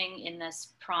assuming in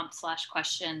this prompt /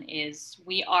 question is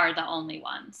we are the only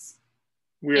ones.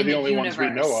 We are the only ones we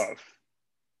know of.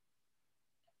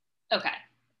 Okay.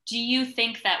 Do you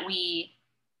think that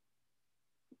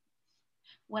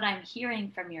what I'm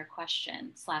hearing from your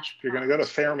question / prompt, if you're going to go to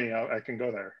Fermi, I can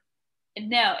go there.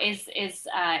 No, is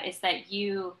that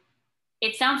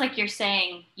it sounds like you're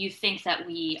saying you think that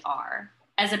we are,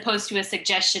 as opposed to a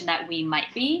suggestion that we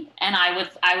might be. And I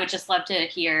would just love to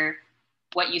hear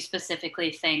what you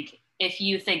specifically think, if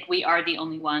you think we are the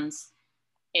only ones,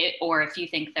 or if you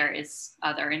think there is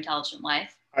other intelligent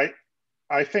life.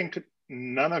 I think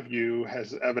none of you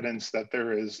has evidence that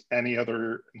there is any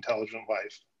other intelligent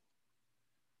life.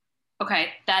 Okay,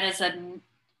 that is an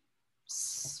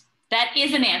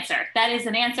answer. That is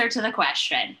an answer to the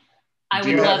question. I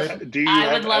would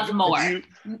love more.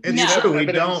 It's true.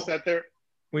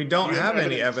 We don't have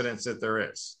any evidence that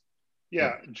there is.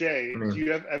 Yeah, Jay, do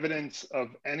you have evidence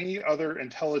of any other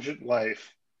intelligent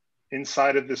life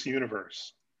inside of this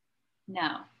universe?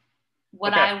 No.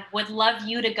 What I would love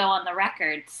you to go on the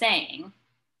record saying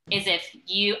is I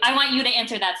want you to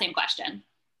answer that same question.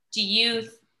 Do you,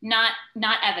 not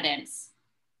evidence.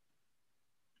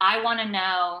 I want to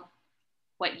know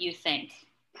what you think.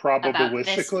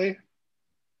 Probabilistically?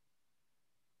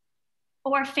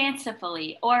 Or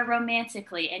fancifully, or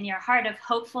romantically, in your heart of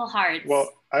hopeful hearts.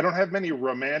 Well, I don't have many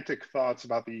romantic thoughts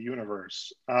about the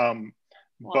universe. But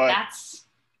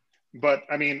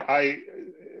I mean,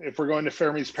 if we're going to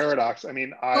Fermi's paradox, I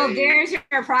mean, Well, there's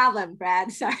your problem,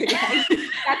 Brad. Sorry.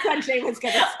 That's what Jaye was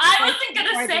going to say. I wasn't going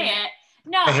to say it.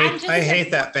 No, I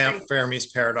hate that Fermi's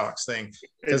paradox thing,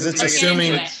 because it's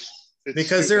assuming,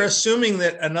 because they're assuming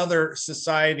that another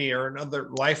society or another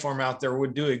life form out there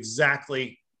would do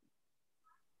exactly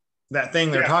that thing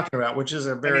they're talking about, which is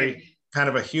a very kind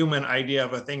of a human idea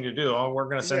of a thing to do. Oh, we're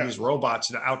going to send these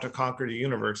robots out to conquer the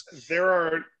universe. There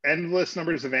are endless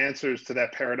numbers of answers to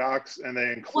that paradox, and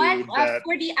they include that.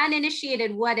 For the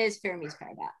uninitiated, what is Fermi's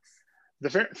paradox?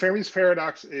 The Fermi's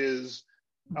paradox is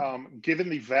given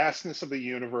the vastness of the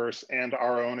universe and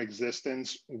our own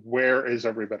existence, where is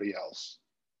everybody else?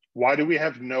 Why do we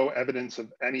have no evidence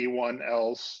of anyone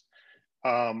else,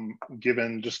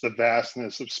 given just the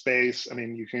vastness of space? I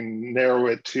mean, you can narrow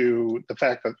it to the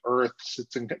fact that Earth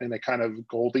sits in a kind of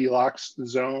Goldilocks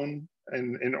zone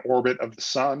in orbit of the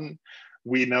sun.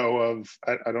 We know of,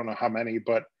 I don't know how many,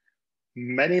 but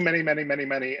many,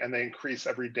 and they increase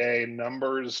every day,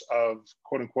 numbers of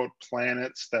quote unquote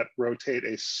planets that rotate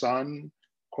a sun,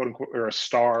 quote unquote, or a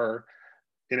star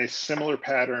in a similar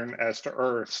pattern as to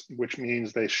Earth, which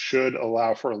means they should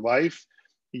allow for life,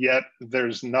 yet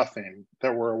there's nothing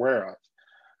that we're aware of.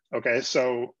 Okay,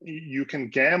 so you can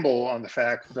gamble on the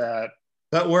fact that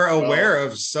we're aware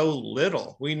of so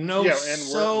little. We know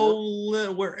so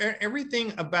little. We're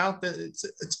everything about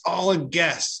it's all a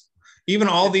guess. Even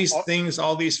all these things,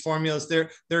 all these formulas,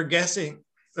 they're guessing.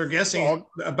 They're guessing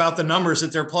about the numbers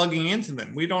that they're plugging into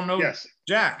them. We don't know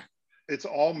jack. It's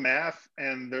all math,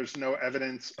 and there's no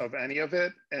evidence of any of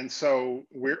it. And so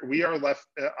we are left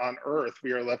on Earth.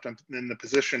 We are left in the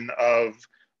position of,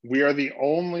 we are the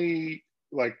only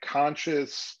like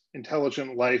conscious,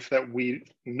 intelligent life that we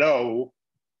know,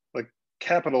 like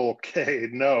capital K,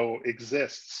 know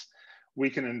exists. We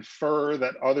can infer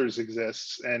that others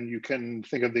exist, and you can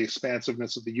think of the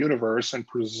expansiveness of the universe and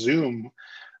presume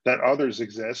that others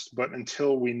exist. But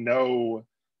until we know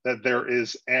that there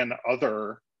is an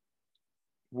other,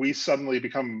 we suddenly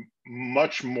become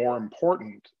much more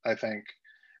important, I think.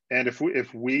 And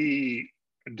if we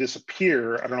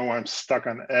disappear, I don't know why I'm stuck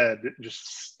on Ed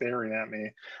just staring at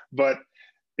me, but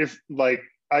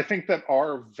I think that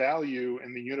our value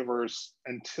in the universe,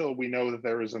 until we know that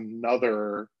there is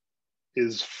another,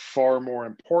 is far more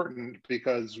important,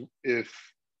 because if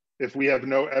we have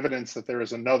no evidence that there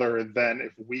is another, then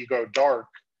if we go dark,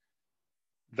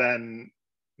 then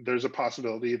there's a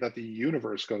possibility that the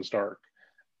universe goes dark.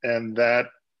 And that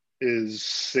is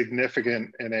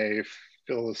significant in a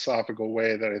philosophical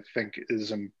way that I think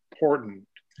is important.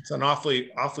 It's an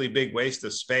awfully big waste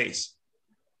of space,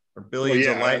 or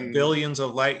billions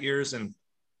of light years, and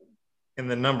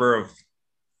the number of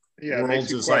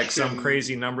worlds is like some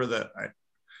crazy number that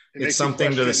it's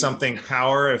something to something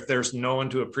power if there's no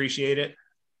one to appreciate it.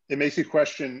 It makes you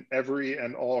question every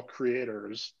and all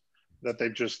creators that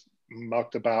they've just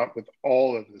mucked about with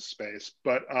all of this space.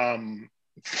 But not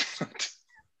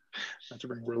to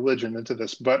bring religion into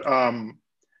this, but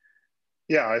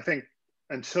yeah, I think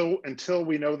until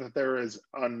we know that there is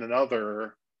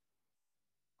another,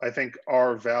 I think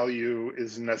our value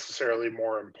is necessarily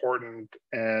more important.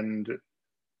 And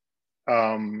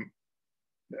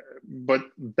but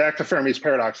back to Fermi's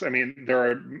paradox, I mean,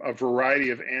 there are a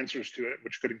variety of answers to it,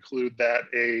 which could include that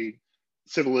a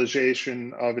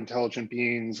civilization of intelligent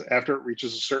beings, after it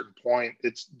reaches a certain point,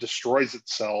 it destroys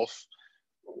itself,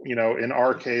 you know, in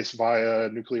our case via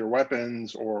nuclear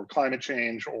weapons or climate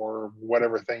change or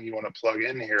whatever thing you want to plug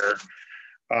in here.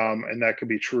 And that could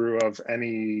be true of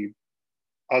any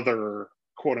other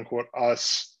quote unquote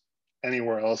us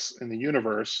anywhere else in the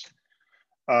universe.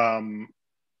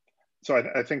 So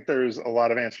I think there's a lot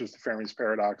of answers to Fermi's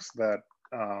paradox that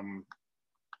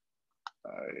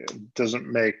doesn't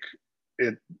make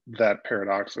it that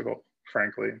paradoxical,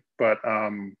 frankly. But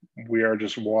we are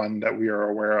just one that we are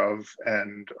aware of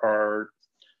and are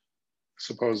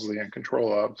supposedly in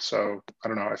control of. So I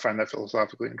don't know, I find that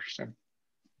philosophically interesting.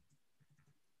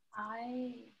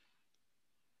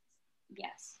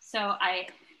 Yes. So I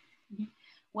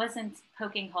wasn't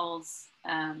poking holes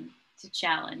to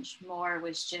challenge, more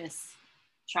was just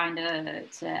trying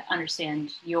to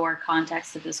understand your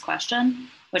context of this question,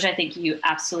 which I think you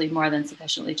absolutely more than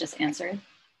sufficiently just answered.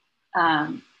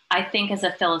 I think as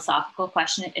a philosophical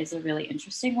question, it is a really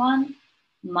interesting one.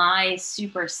 My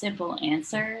super simple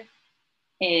answer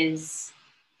is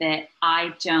that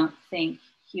I don't think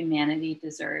humanity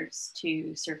deserves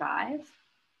to survive.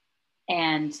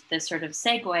 And the sort of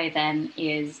segue then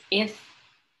is,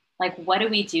 what do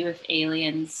we do if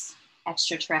aliens,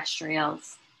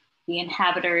 extraterrestrials, the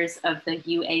inhabitants of the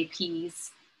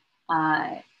UAPs,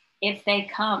 if they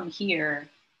come here,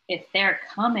 if they're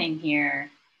coming here,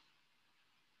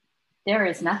 there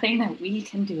is nothing that we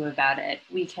can do about it.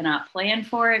 We cannot plan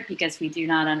for it because we do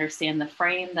not understand the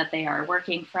frame that they are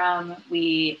working from.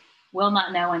 We will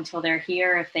not know until they're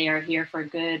here if they are here for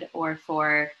good or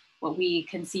for what we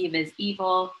conceive as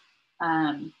evil.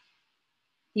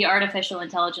 The artificial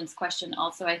intelligence question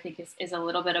also, I think, is a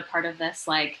little bit a part of this.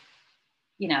 Like,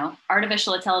 you know,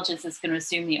 artificial intelligence is going to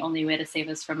assume the only way to save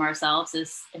us from ourselves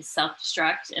is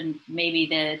self-destruct, and maybe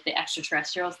the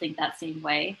extraterrestrials think that same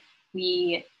way.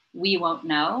 We won't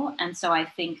know. And so I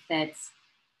think that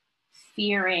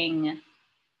fearing,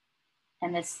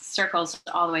 and this circles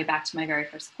all the way back to my very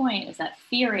first point, is that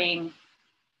fearing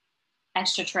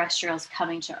extraterrestrials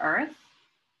coming to Earth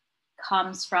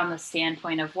comes from the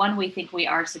standpoint of, one, we think we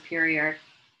are superior,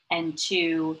 and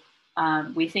two,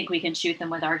 we think we can shoot them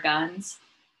with our guns.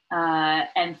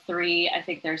 And three, I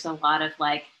think there's a lot of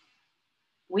like,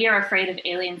 we are afraid of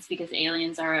aliens because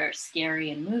aliens are scary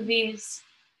in movies.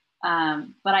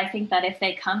 But I think that if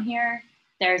they come here,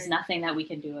 there's nothing that we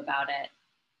can do about it.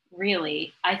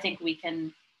 Really, I think we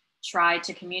can try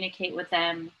to communicate with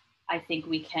them. I think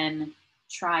we can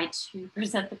try to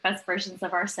present the best versions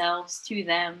of ourselves to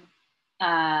them.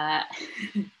 I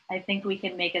think we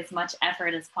can make as much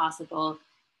effort as possible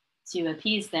to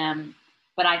appease them.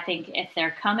 But I think if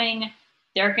they're coming,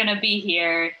 they're gonna be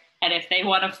here. And if they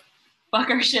want to fuck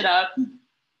our shit up,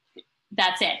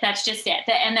 that's it. That's just it.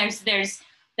 And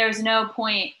there's no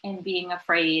point in being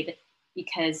afraid,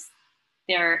 because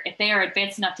if they are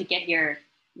advanced enough to get here,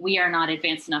 we are not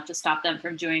advanced enough to stop them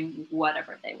from doing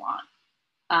whatever they want.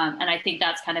 And I think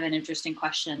that's kind of an interesting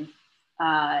question,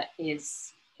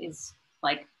 is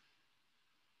like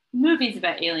movies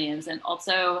about aliens, and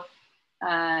also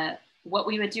what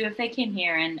we would do if they came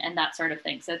here, and that sort of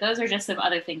thing. So those are just some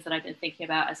other things that I've been thinking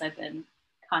about as I've been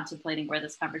contemplating where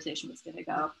this conversation was going to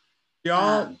go.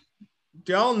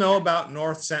 Do y'all know about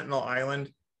North Sentinel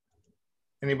Island?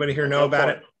 Anybody here know about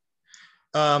it?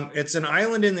 It's an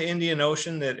island in the Indian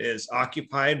Ocean that is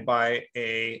occupied by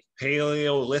a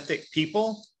Paleolithic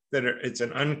people. It's an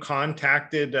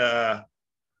uncontacted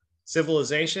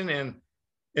civilization, and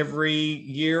every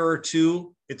year or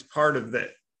two, it's part of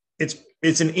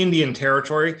it's an Indian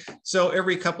territory. So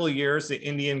every couple of years, the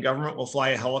Indian government will fly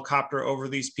a helicopter over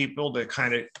these people to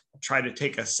kind of try to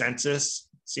take a census,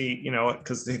 see,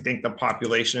 because they think the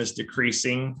population is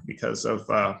decreasing because of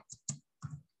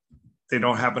they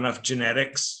don't have enough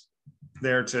genetics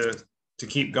there to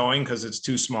keep going because it's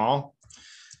too small.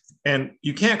 And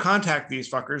you can't contact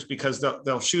these fuckers because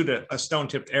they'll shoot a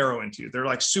stone-tipped arrow into you. They're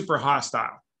like super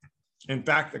hostile. In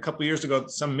fact, a couple of years ago,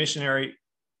 some missionary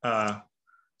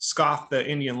scoffed the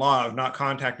Indian law of not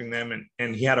contacting them,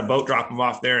 and he had a boat drop him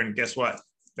off there, and guess what?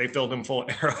 They filled him full of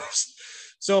arrows.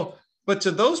 So, but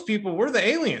to those people, we're the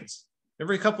aliens.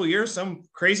 Every couple of years, some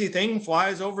crazy thing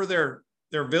flies over their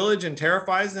village and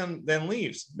terrifies them, then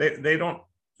leaves. They don't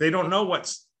know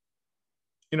what's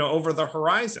over the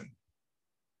horizon.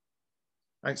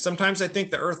 Like, sometimes I think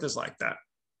the Earth is like that.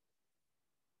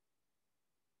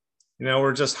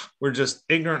 We're just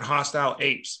ignorant, hostile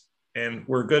apes, and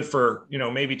we're good for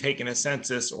maybe taking a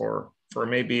census or for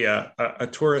maybe a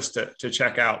tourist to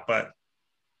check out, but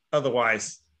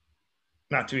otherwise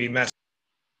not to be messed.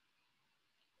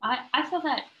 I feel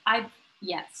that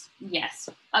yes,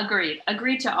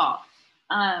 agreed to all.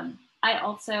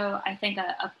 I think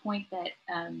a point that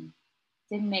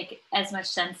didn't make as much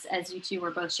sense as you two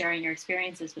were both sharing your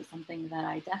experiences, but something that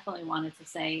I definitely wanted to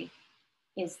say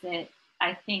is that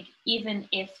I think even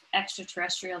if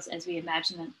extraterrestrials as we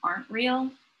imagine them aren't real,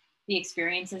 the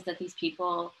experiences that these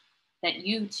people, that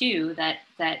you too, that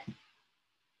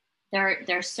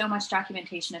there's so much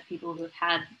documentation of people who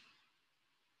have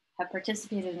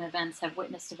participated in events, have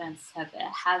witnessed events,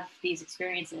 have these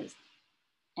experiences.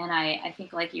 And I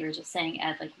think, like you were just saying,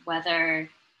 Ed, like whether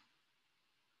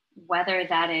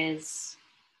that is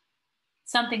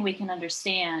something we can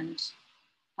understand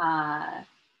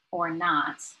or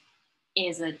not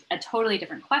is a totally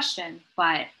different question,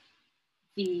 but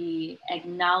the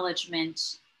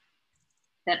acknowledgement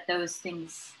that those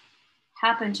things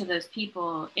happen to those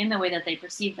people in the way that they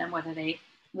perceive them, whether they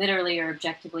literally or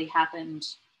objectively happened,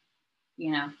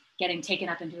 getting taken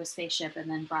up into a spaceship and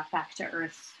then brought back to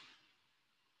Earth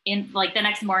in like the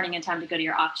next morning in time to go to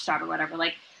your ops job or whatever,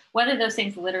 like whether those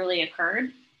things literally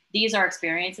occurred, these are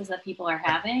experiences that people are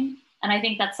having. And I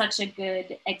think that's such a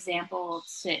good example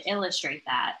to illustrate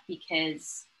that,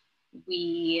 because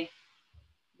we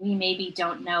maybe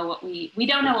don't know what we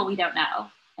don't know what we don't know.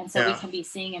 And so we can be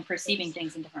seeing and perceiving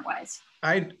things in different ways.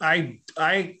 I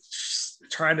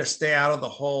try to stay out of the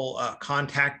whole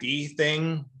contactee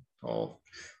thing.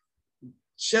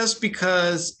 Just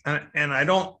because, and I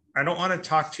don't want to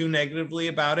talk too negatively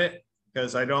about it,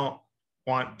 because I don't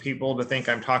want people to think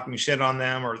I'm talking shit on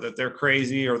them or that they're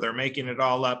crazy or they're making it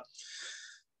all up.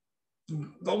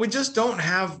 But we just don't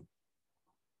have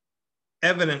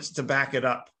evidence to back it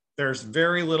up. There's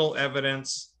very little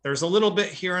evidence. There's a little bit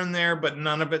here and there, but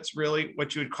none of it's really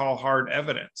what you would call hard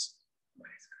evidence.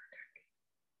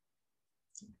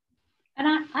 And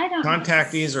I don't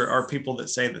Contactees are people that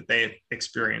say that they've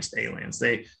experienced aliens.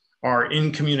 They are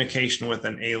in communication with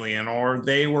an alien, or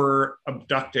they were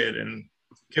abducted and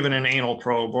given an anal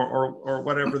probe or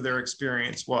whatever their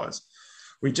experience was.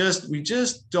 We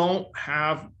just don't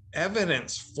have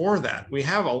evidence for that. We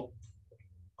have a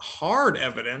hard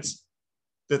evidence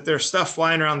that there's stuff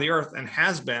flying around the earth and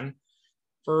has been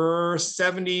for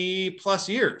 70 plus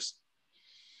years.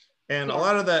 And a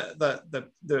lot of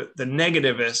the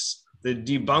negativists, the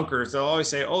debunkers, they'll always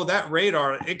say, oh, that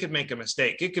radar, it could make a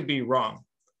mistake. It could be wrong.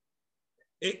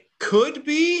 It could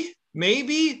be,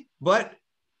 maybe, but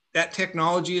that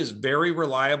technology is very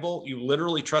reliable. You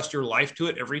literally trust your life to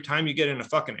it every time you get in a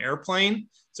fucking airplane.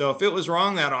 So if it was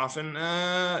wrong that often,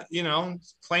 you know,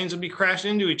 planes would be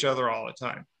crashing into each other all the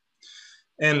time.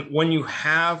 And when you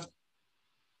have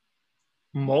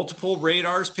multiple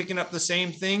radars picking up the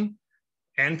same thing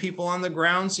and people on the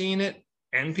ground seeing it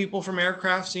and people from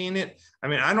aircraft seeing it, I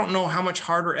mean, I don't know how much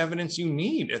harder evidence you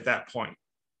need at that point.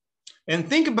 And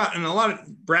think about, and a lot of,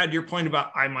 Brad, your point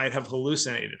about I might have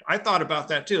hallucinated. I thought about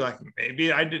that too. Like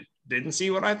maybe I didn't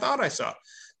see what I thought I saw.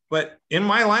 But in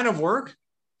my line of work,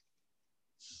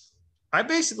 I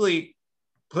basically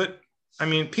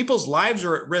people's lives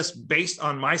are at risk based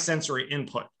on my sensory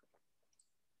input.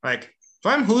 Like if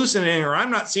I'm hallucinating or I'm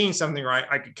not seeing something right,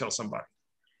 I could kill somebody.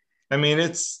 I mean,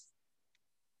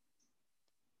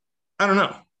 I don't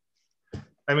know.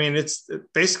 I mean, it's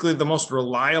basically the most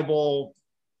reliable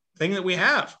thing that we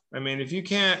have. I mean, if you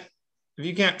can't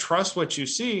trust what you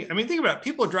see, I mean, think about it.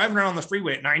 People are driving around on the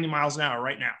freeway at 90 miles an hour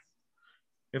right now.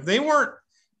 If they weren't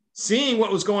seeing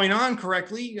what was going on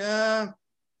correctly,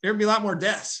 there'd be a lot more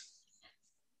deaths.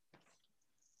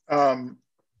 This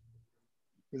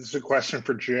is a question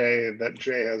for Jay that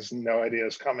Jay has no idea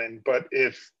is coming. But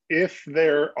if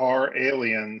there are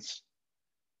aliens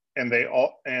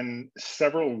and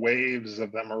several waves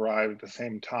of them arrive at the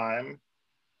same time,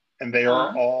 and they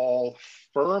are all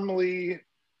firmly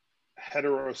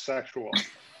heterosexual.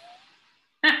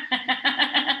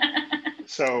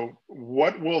 So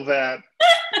what will the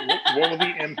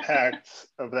impact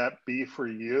of that be for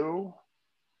you?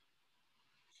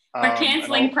 We're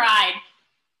canceling Pride.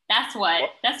 That's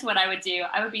what I would do.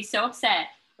 I would be so upset.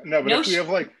 No, but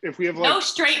if we have no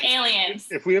straight aliens.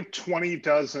 If we have 20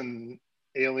 dozen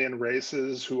alien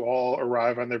races who all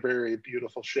arrive on their very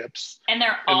beautiful ships, and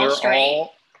they're all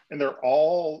straight. And they're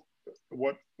all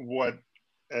what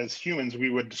as humans we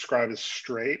would describe as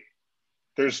straight.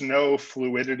 There's no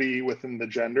fluidity within the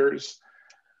genders.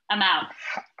 I'm out.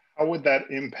 How would that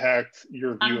impact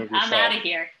your view of yourself? I'm out of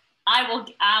here.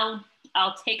 I'll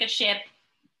take a ship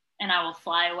and I will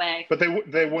fly away. But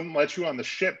they wouldn't let you on the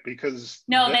ship because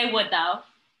they would though.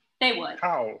 They would.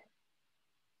 How?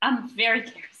 I'm very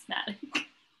charismatic.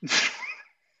 No,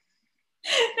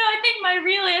 I think my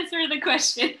real answer to the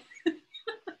question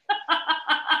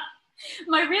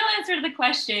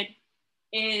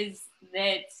is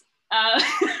that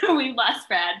we lost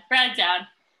Brad. Brad's down.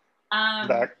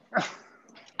 Back.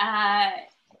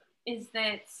 Is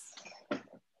that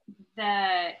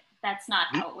that's not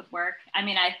how it would work. I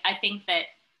mean, I think that,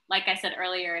 like I said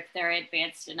earlier, if they're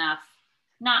advanced enough,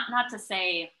 not to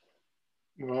say.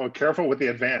 Well, careful with the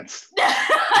advanced.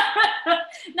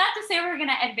 Not to say we're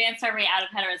gonna advance our way out of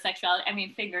heterosexuality. I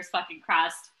mean, fingers fucking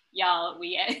crossed, y'all.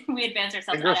 We advance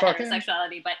ourselves out of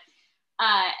heterosexuality, but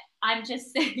I'm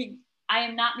just saying I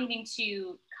am not meaning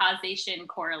to causation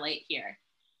correlate here.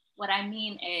 What I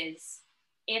mean is,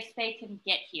 if they can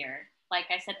get here, like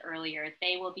I said earlier,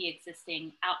 they will be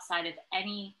existing outside of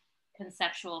any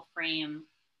conceptual frame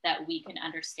that we can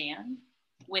understand,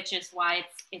 which is why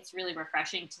it's really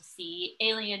refreshing to see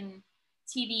alien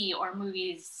TV or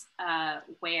movies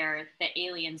where the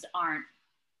aliens aren't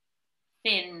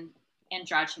thin,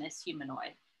 androgynous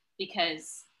humanoid,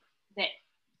 because the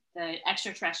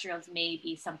extraterrestrials may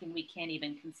be something we can't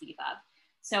even conceive of.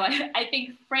 So I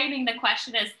think framing the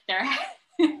question as they're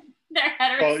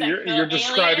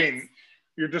heterosexual aliens.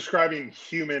 You're describing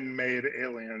human-made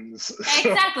aliens.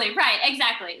 Exactly, right,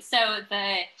 exactly. So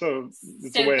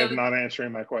it's a way of not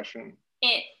answering my question.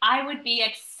 I would be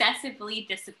excessively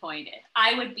disappointed.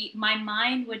 My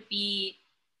mind would be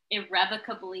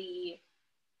irrevocably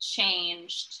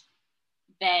changed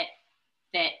that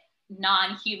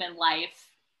non-human life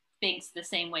thinks the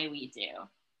same way we do.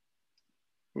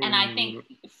 And I think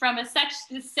from a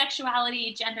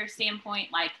sexuality, gender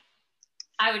standpoint, like,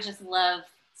 I would just love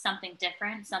something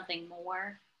different, something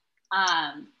more.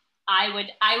 I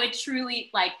would truly,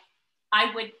 like,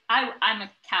 I'm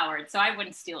a coward, so I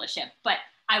wouldn't steal a ship, but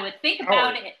I would think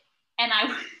about it, and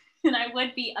I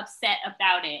would be upset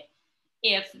about it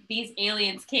if these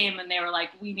aliens came and they were like,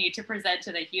 we need to present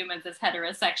to the humans as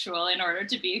heterosexual in order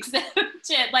to be accepted.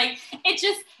 Like, it's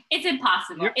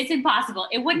impossible. It's impossible.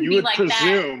 It wouldn't be like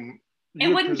that.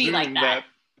 It wouldn't be like that.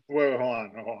 Wait, hold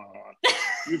on.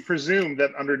 You presume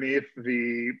that underneath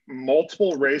the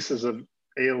multiple races of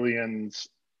aliens,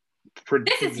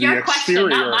 This is your question,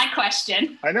 not my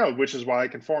question. I know, which is why I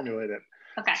can formulate it.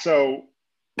 Okay. So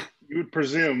you would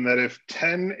presume that if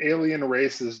 10 alien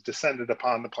races descended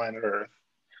upon the planet Earth,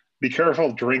 be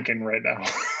careful drinking right now.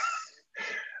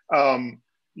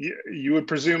 You would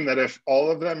presume that if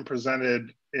all of them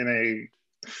presented in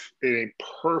a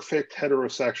perfect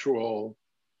heterosexual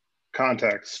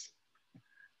context,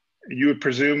 you would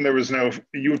presume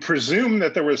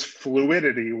that there was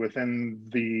fluidity within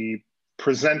the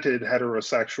presented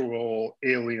heterosexual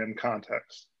alien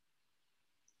context.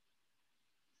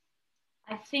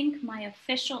 I think my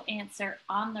official answer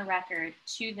on the record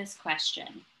to this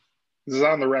question, this is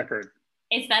on the record,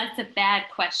 is that it's a bad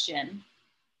question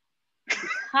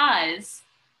because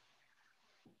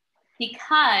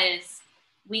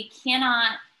we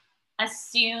cannot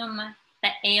assume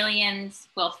that aliens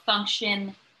will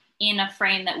function in a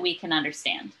frame that we can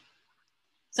understand.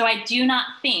 So I do not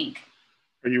think,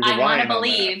 I want to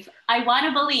believe,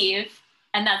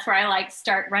 and that's where I like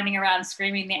start running around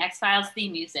screaming the X-Files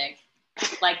theme music,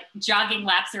 like jogging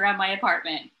laps around my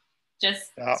apartment,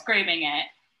 just screaming it.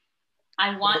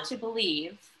 I want to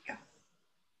believe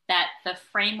that the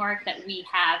framework that we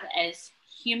have as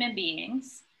human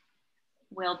beings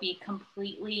will be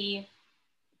completely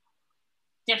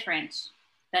different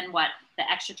than what the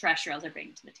extraterrestrials are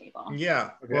bringing to the table.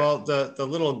 Yeah. Okay. Well, the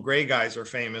little gray guys are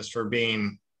famous for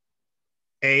being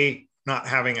A, not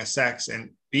having a sex,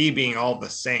 and B, being all the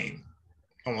same,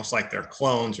 almost like they're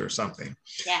clones or something.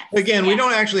 Yeah. Again, we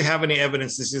don't actually have any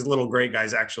evidence that these little gray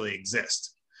guys actually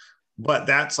exist, but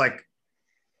that's like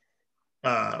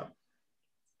a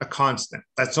constant.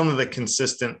 That's one of the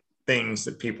consistent things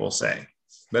that people say.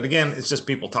 But again, it's just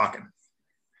people talking.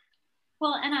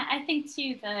 Well, and I think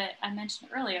too, I mentioned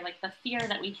earlier, like the fear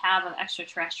that we have of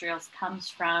extraterrestrials comes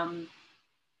from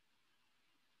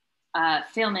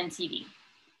film and TV.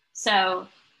 So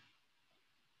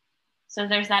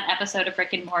there's that episode of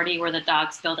Rick and Morty where the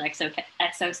dogs build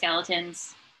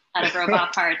exoskeletons out of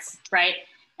robot parts, right?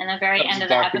 And the very end of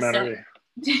the episode,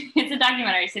 it's a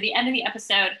documentary. So the end of the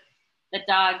episode, the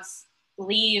dogs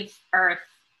leave Earth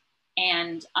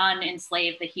and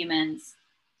unenslave the humans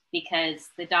because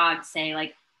the dogs say,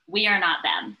 like, we are not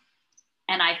them.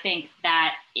 And I think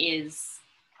that is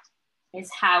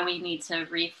how we need to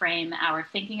reframe our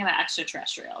thinking about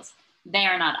extraterrestrials. They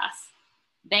are not us.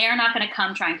 They are not going to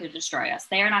come trying to destroy us.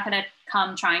 They are not going to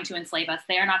come trying to enslave us.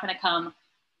 They are not going to come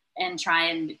and try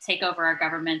and take over our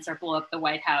governments or blow up the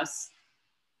White House.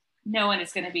 No one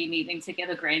is going to be needing to give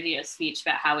a grandiose speech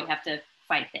about how we have to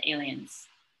fight the aliens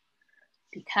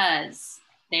because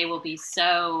they will be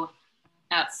so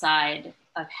outside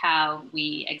of how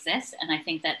we exist. And I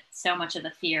think that so much of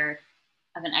the fear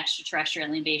of an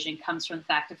extraterrestrial invasion comes from the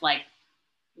fact of, like,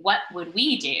 what would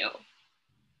we do?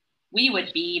 We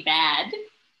would be bad.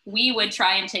 We would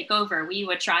try and take over. We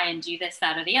would try and do this,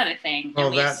 that, or the other thing.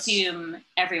 And we assume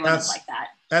everyone is like that.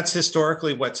 That's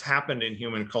historically what's happened in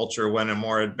human culture when a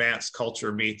more advanced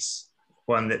culture meets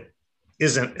one that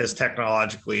isn't as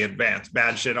technologically advanced.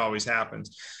 Bad shit always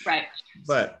happens. Right.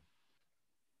 But,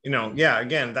 yeah,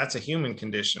 again, that's a human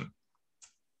condition.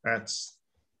 That's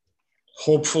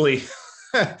hopefully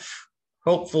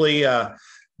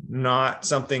not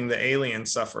something the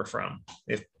aliens suffer from,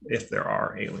 if there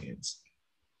are aliens.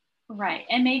 Right.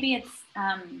 And maybe it's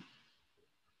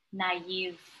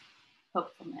naive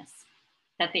hopefulness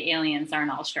that the aliens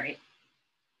aren't all straight.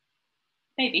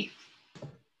 Maybe.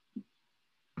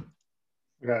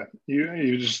 Yeah,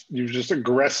 you've just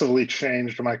aggressively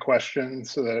changed my question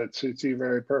so that it suits you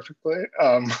very perfectly.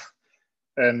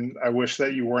 And I wish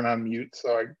that you weren't on mute,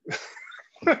 so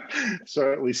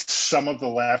so at least some of the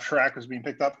laugh track was being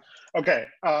picked up. Okay,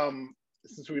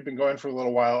 since we've been going for a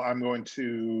little while, I'm going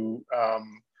to.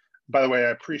 By the way, I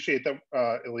appreciate that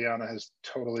Ileana has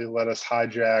totally let us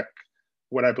hijack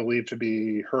what I believe to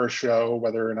be her show,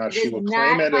 whether or not she will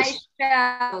claim it as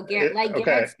show. Garrett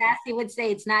Sassy would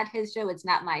say, it's not his show, it's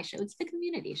not my show, it's the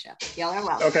community show. Y'all are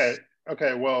welcome.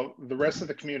 Okay. Well, the rest of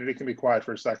the community can be quiet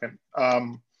for a second.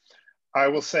 I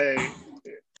will say,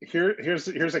 here's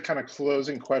a kind of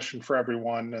closing question for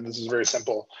everyone, and this is very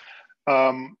simple.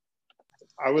 I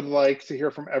would like to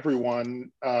hear from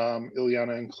everyone,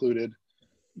 Ileana included,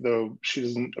 though she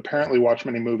doesn't apparently watch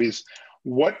many movies.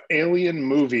 What alien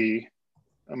movie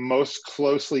most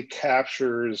closely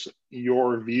captures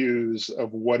your views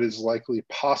of what is likely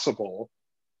possible,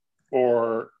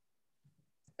 or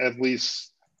at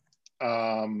least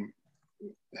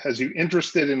has you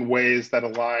interested in ways that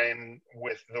align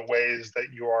with the ways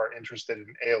that you are interested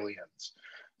in aliens?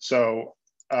 So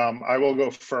I will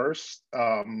go first,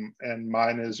 and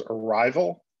mine is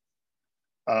Arrival.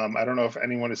 I don't know if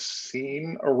anyone has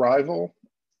seen Arrival.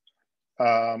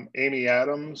 Amy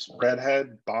Adams,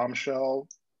 redhead, bombshell,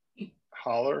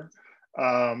 holler.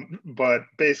 But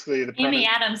basically the Amy premise,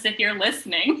 Adams, if you're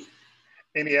listening.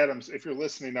 Amy Adams, if you're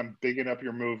listening, I'm bigging up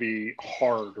your movie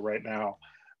hard right now.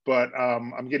 But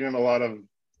I'm getting a lot of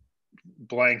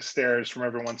blank stares from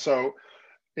everyone. So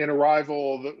in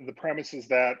Arrival, the premise is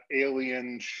that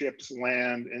alien ships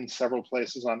land in several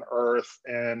places on Earth,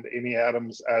 and Amy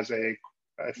Adams, as I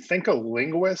think a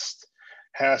linguist,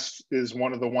 is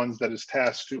one of the ones that is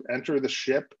tasked to enter the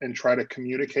ship and try to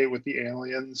communicate with the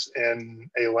aliens in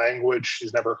a language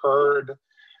she's never heard.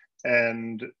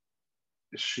 And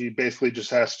she basically just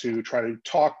has to try to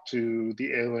talk to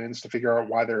the aliens to figure out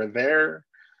why they're there,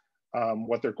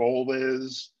 what their goal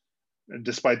is,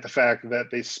 despite the fact that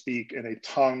they speak in a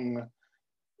tongue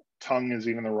is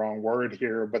even the wrong word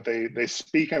here, but they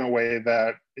speak in a way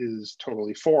that is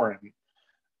totally foreign.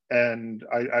 And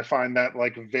I find that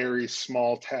like very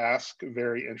small task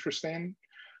very interesting.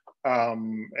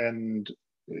 And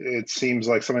it seems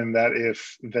like something that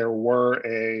if there were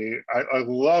I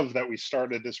love that we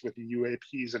started this with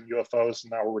UAPs and UFOs,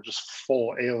 and now we're just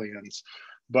full aliens.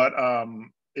 But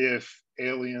if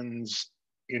aliens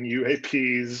in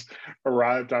UAPs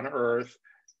arrived on Earth,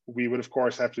 we would of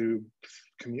course have to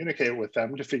communicate with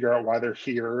them to figure out why they're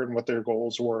here and what their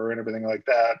goals were and everything like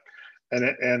that.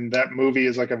 And that movie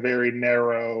is like a very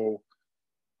narrow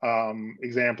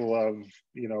example of,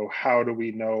 you know, how do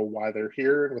we know why they're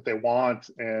here and what they want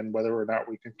and whether or not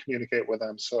we can communicate with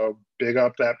them. So big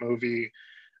up that movie.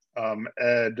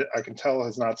 Ed, I can tell,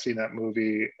 has not seen that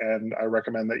movie, and I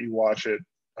recommend that you watch it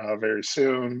very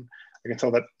soon. I can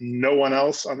tell that no one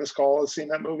else on this call has seen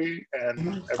that movie,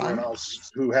 and everyone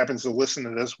else who happens to listen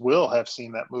to this will have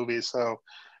seen that movie, so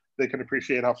they can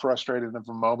appreciate how frustrating of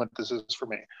a moment this is for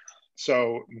me.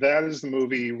 So that is the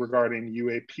movie regarding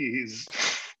UAPs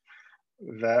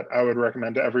that I would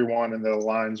recommend to everyone, and that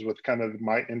aligns with kind of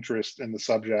my interest in the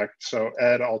subject. So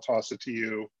Ed, I'll toss it to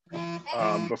you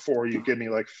before you give me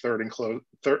like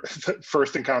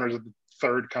first encounters of the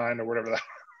third kind or whatever that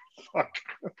fuck.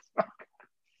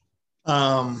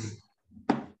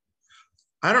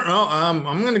 I don't know.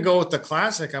 I'm going to go with the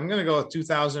classic. I'm going to go with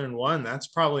 2001. That's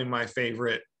probably my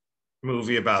favorite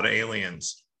movie about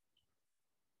aliens.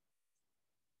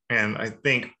 And I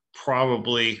think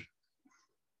probably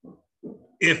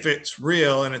if it's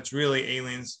real and it's really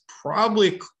aliens,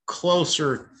 probably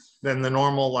closer than the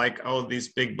normal, like, oh, these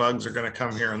big bugs are going to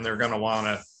come here and they're going to want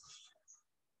to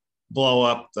blow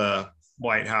up the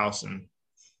White House and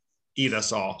eat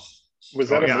us all. Was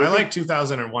that I like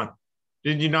 2001.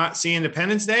 Did you not see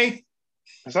Independence Day?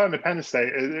 I saw Independence Day.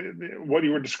 What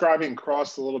you were describing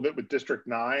crossed a little bit with District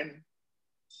 9.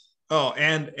 Oh,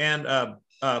 and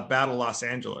Battle Los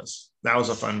Angeles. That was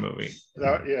a fun movie.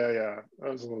 Yeah.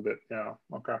 That was a little bit, yeah.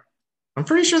 Okay. I'm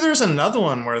pretty sure there's another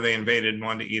one where they invaded and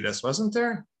wanted to eat us, wasn't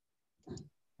there?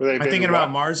 I'm thinking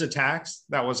about Mars Attacks.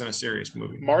 That wasn't a serious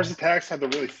movie. Mars Attacks had the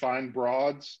really fine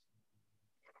broads.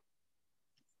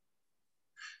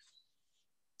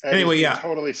 Anyway, yeah.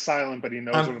 Totally silent, but he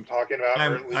knows what I'm talking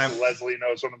about, or at least Leslie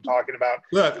knows what I'm talking about.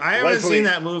 Look, I haven't seen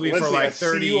that movie for like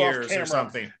 30 years or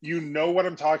something. You know what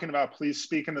I'm talking about. Please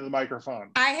speak into the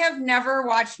microphone. I have never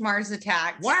watched Mars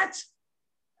Attacks. What?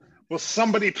 Will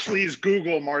somebody please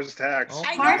Google Mars Attacks?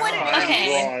 I know what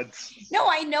it is. No,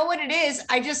 I know what it is.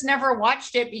 I just never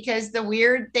watched it because the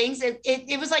weird things,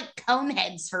 it was like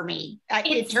Coneheads for me.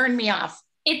 It turned me off.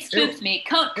 It spooked me.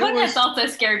 Coneheads also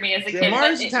scared me as a kid.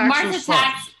 Mars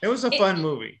Attacks. It was a fun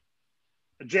movie.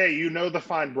 Jay, you know the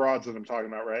fine broads that I'm talking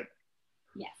about, right?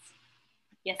 Yes.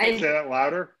 Yes, I say that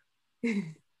louder.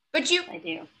 But I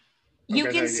do. You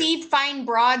can see fine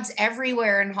broads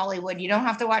everywhere in Hollywood. You don't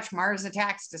have to watch Mars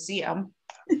Attacks to see them.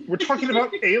 We're talking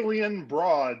about alien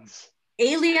broads.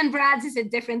 Alien broads is a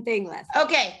different thing, Les.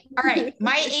 Okay, all right.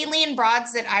 My alien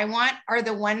broads that I want are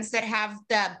the ones that have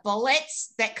the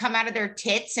bullets that come out of their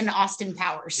tits and Austin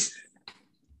Powers.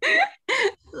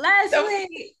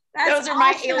 Leslie, those are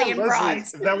my alien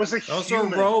broads. That was those were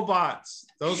robots.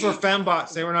 Those were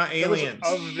fembots. They were not aliens.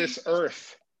 Of this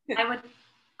earth. I would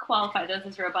qualify those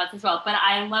as robots as well, but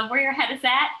I love where your head is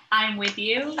at. I'm with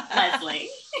you, Leslie.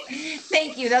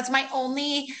 Thank you. That's my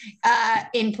only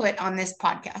input on this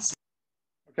podcast.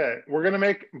 Okay, we're gonna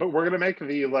make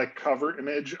the like cover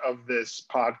image of this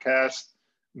podcast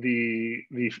the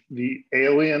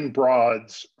alien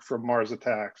broads from Mars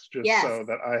Attacks, just so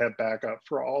that I have backup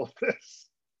for all of this.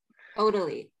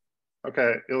 Totally.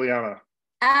 Okay, Ileana.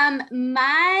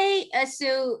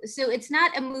 So it's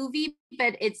not a movie,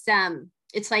 but it's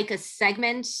it's like a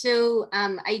segment. So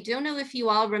I don't know if you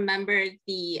all remember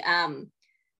the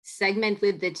segment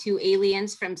with the two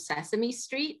aliens from Sesame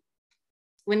Street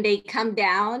when they come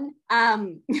down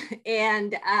and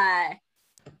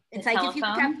it's like if you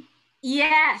come,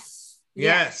 yes.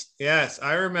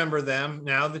 I remember them.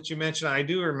 Now that you mention, I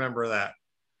do remember that.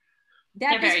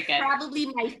 That is probably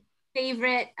my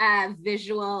favorite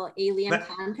visual alien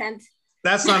content.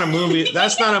 That's not a movie.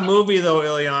 That's not a movie though,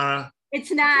 Ileana.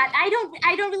 It's not.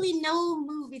 I don't really know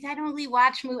movies. I don't really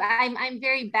watch movies. I'm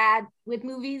very bad with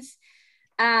movies.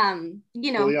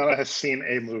 Ileana has seen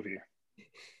a movie.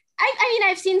 I mean,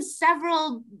 I've seen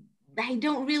several. I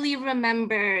don't really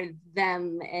remember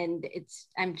them, and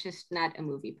I'm just not a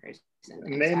movie person.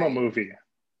 Name a movie.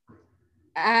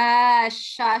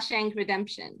 Shawshank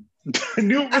Redemption.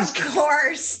 Of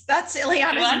course, that's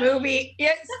Ileana's movie.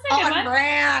 It's on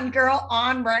brand, girl,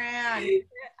 on brand.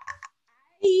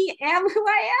 I am who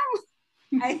I am.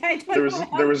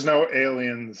 There was no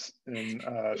aliens in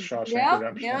Shawshank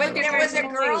Redemption. But there was a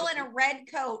girl in a red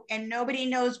coat, and nobody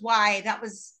knows why. That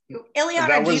was Ileana.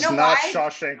 That was do you know not why?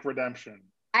 Shawshank Redemption.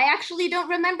 I actually don't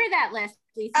remember that,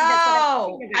 Leslie.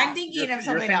 I'm thinking of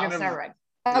something else. All right.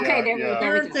 Okay,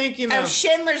 You're thinking of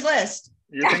Schindler's List.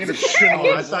 You're thinking of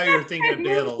Schindler's I thought you were thinking of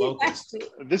Day of the Locust.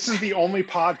 This is the only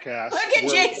podcast. Look at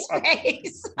Jaye's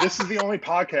face. This is the only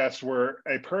podcast where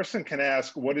a person can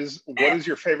ask, "What is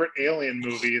your favorite alien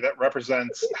movie that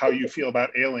represents how you feel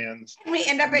about aliens?" And we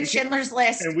end up at Schindler's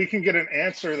List, and we can get an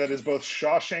answer that is both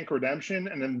Shawshank Redemption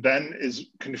and then is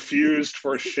confused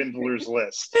for Schindler's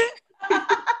List.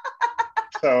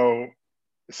 So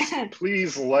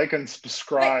please like and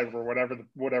subscribe or whatever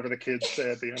the kids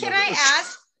say at the end. Can I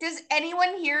ask? Does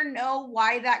anyone here know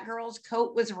why that girl's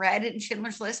coat was red in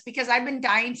Schindler's List? Because I've been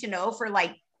dying to know for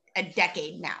like a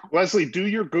decade now. Leslie, do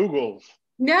your Googles.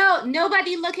 No,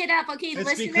 nobody look it up. Okay,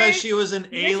 it's because she was an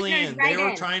alien. They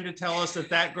were trying to tell us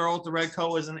that girl with the red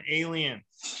coat was an alien.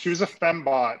 She was a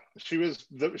fembot. She was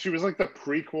like the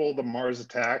prequel to Mars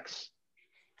Attacks.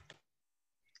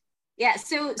 Yeah,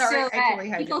 so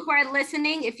people who are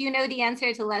listening, if you know the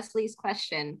answer to Leslie's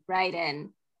question, write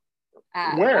in.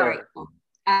 Where?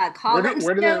 Call where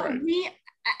do they write?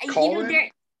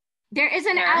 There is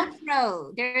an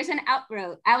outro. There is an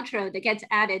outro that gets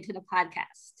added to the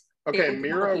podcast. Okay,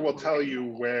 Mira will tell you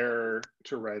where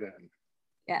to write in.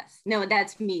 Yes. No,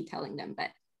 that's me telling them,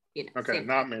 but Okay,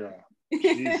 not Mira.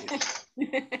 Jesus.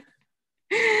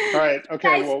 All right.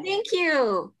 Okay. Guys, thank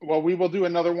you. Well, we will do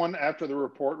another one after the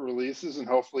report releases, and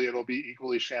hopefully it'll be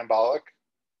equally shambolic.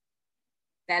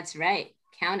 That's right.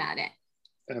 Count on it.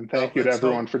 And thank you to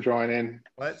everyone for joining.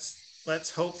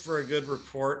 Let's hope for a good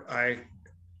report.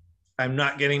 I'm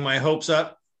not getting my hopes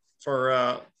up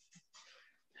for.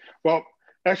 Well,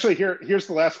 actually, here's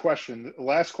the last question. The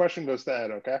last question goes to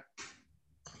Ed. Okay.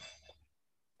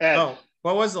 Ed. Oh,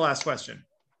 what was the last question?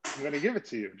 I'm going to give it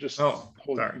to you. Just sorry.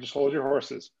 Hold your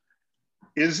horses.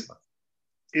 Is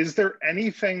there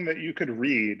anything that you could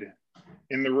read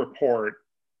in the report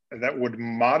that would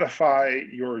modify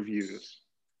your views?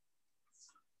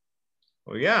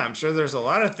 Well, yeah, I'm sure there's a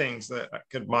lot of things that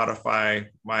could modify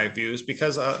my views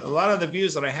because a lot of the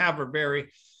views that I have are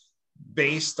very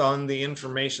based on the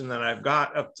information that I've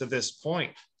got up to this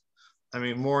point. I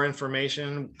mean, more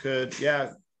information could,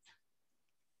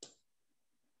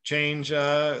 change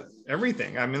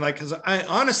everything. I mean, because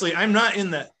I'm not in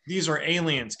the these are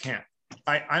aliens camp.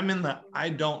 I'm in the I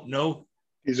don't know.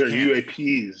 These are camp.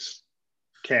 UAPs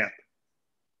camp.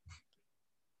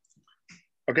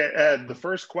 Okay, Ed, the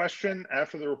first question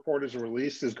after the report is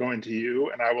released is going to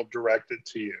you, and I will direct it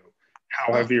to you.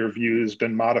 How have your views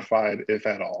been modified, if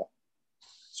at all?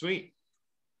 Sweet.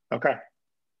 Okay.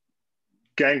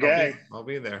 Gang. I'll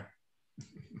be there.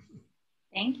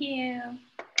 Thank you.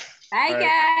 Bye,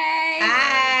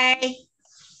 guys. Bye.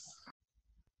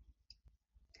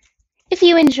 If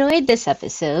you enjoyed this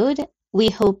episode, we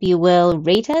hope you will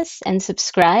rate us and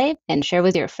subscribe and share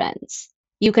with your friends.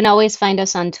 You can always find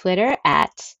us on Twitter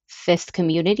at Fifth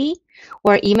Community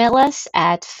or email us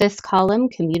at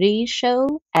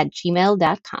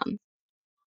fifthcolumncommunityshow@gmail.com.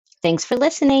 Thanks for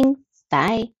listening.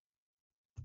 Bye.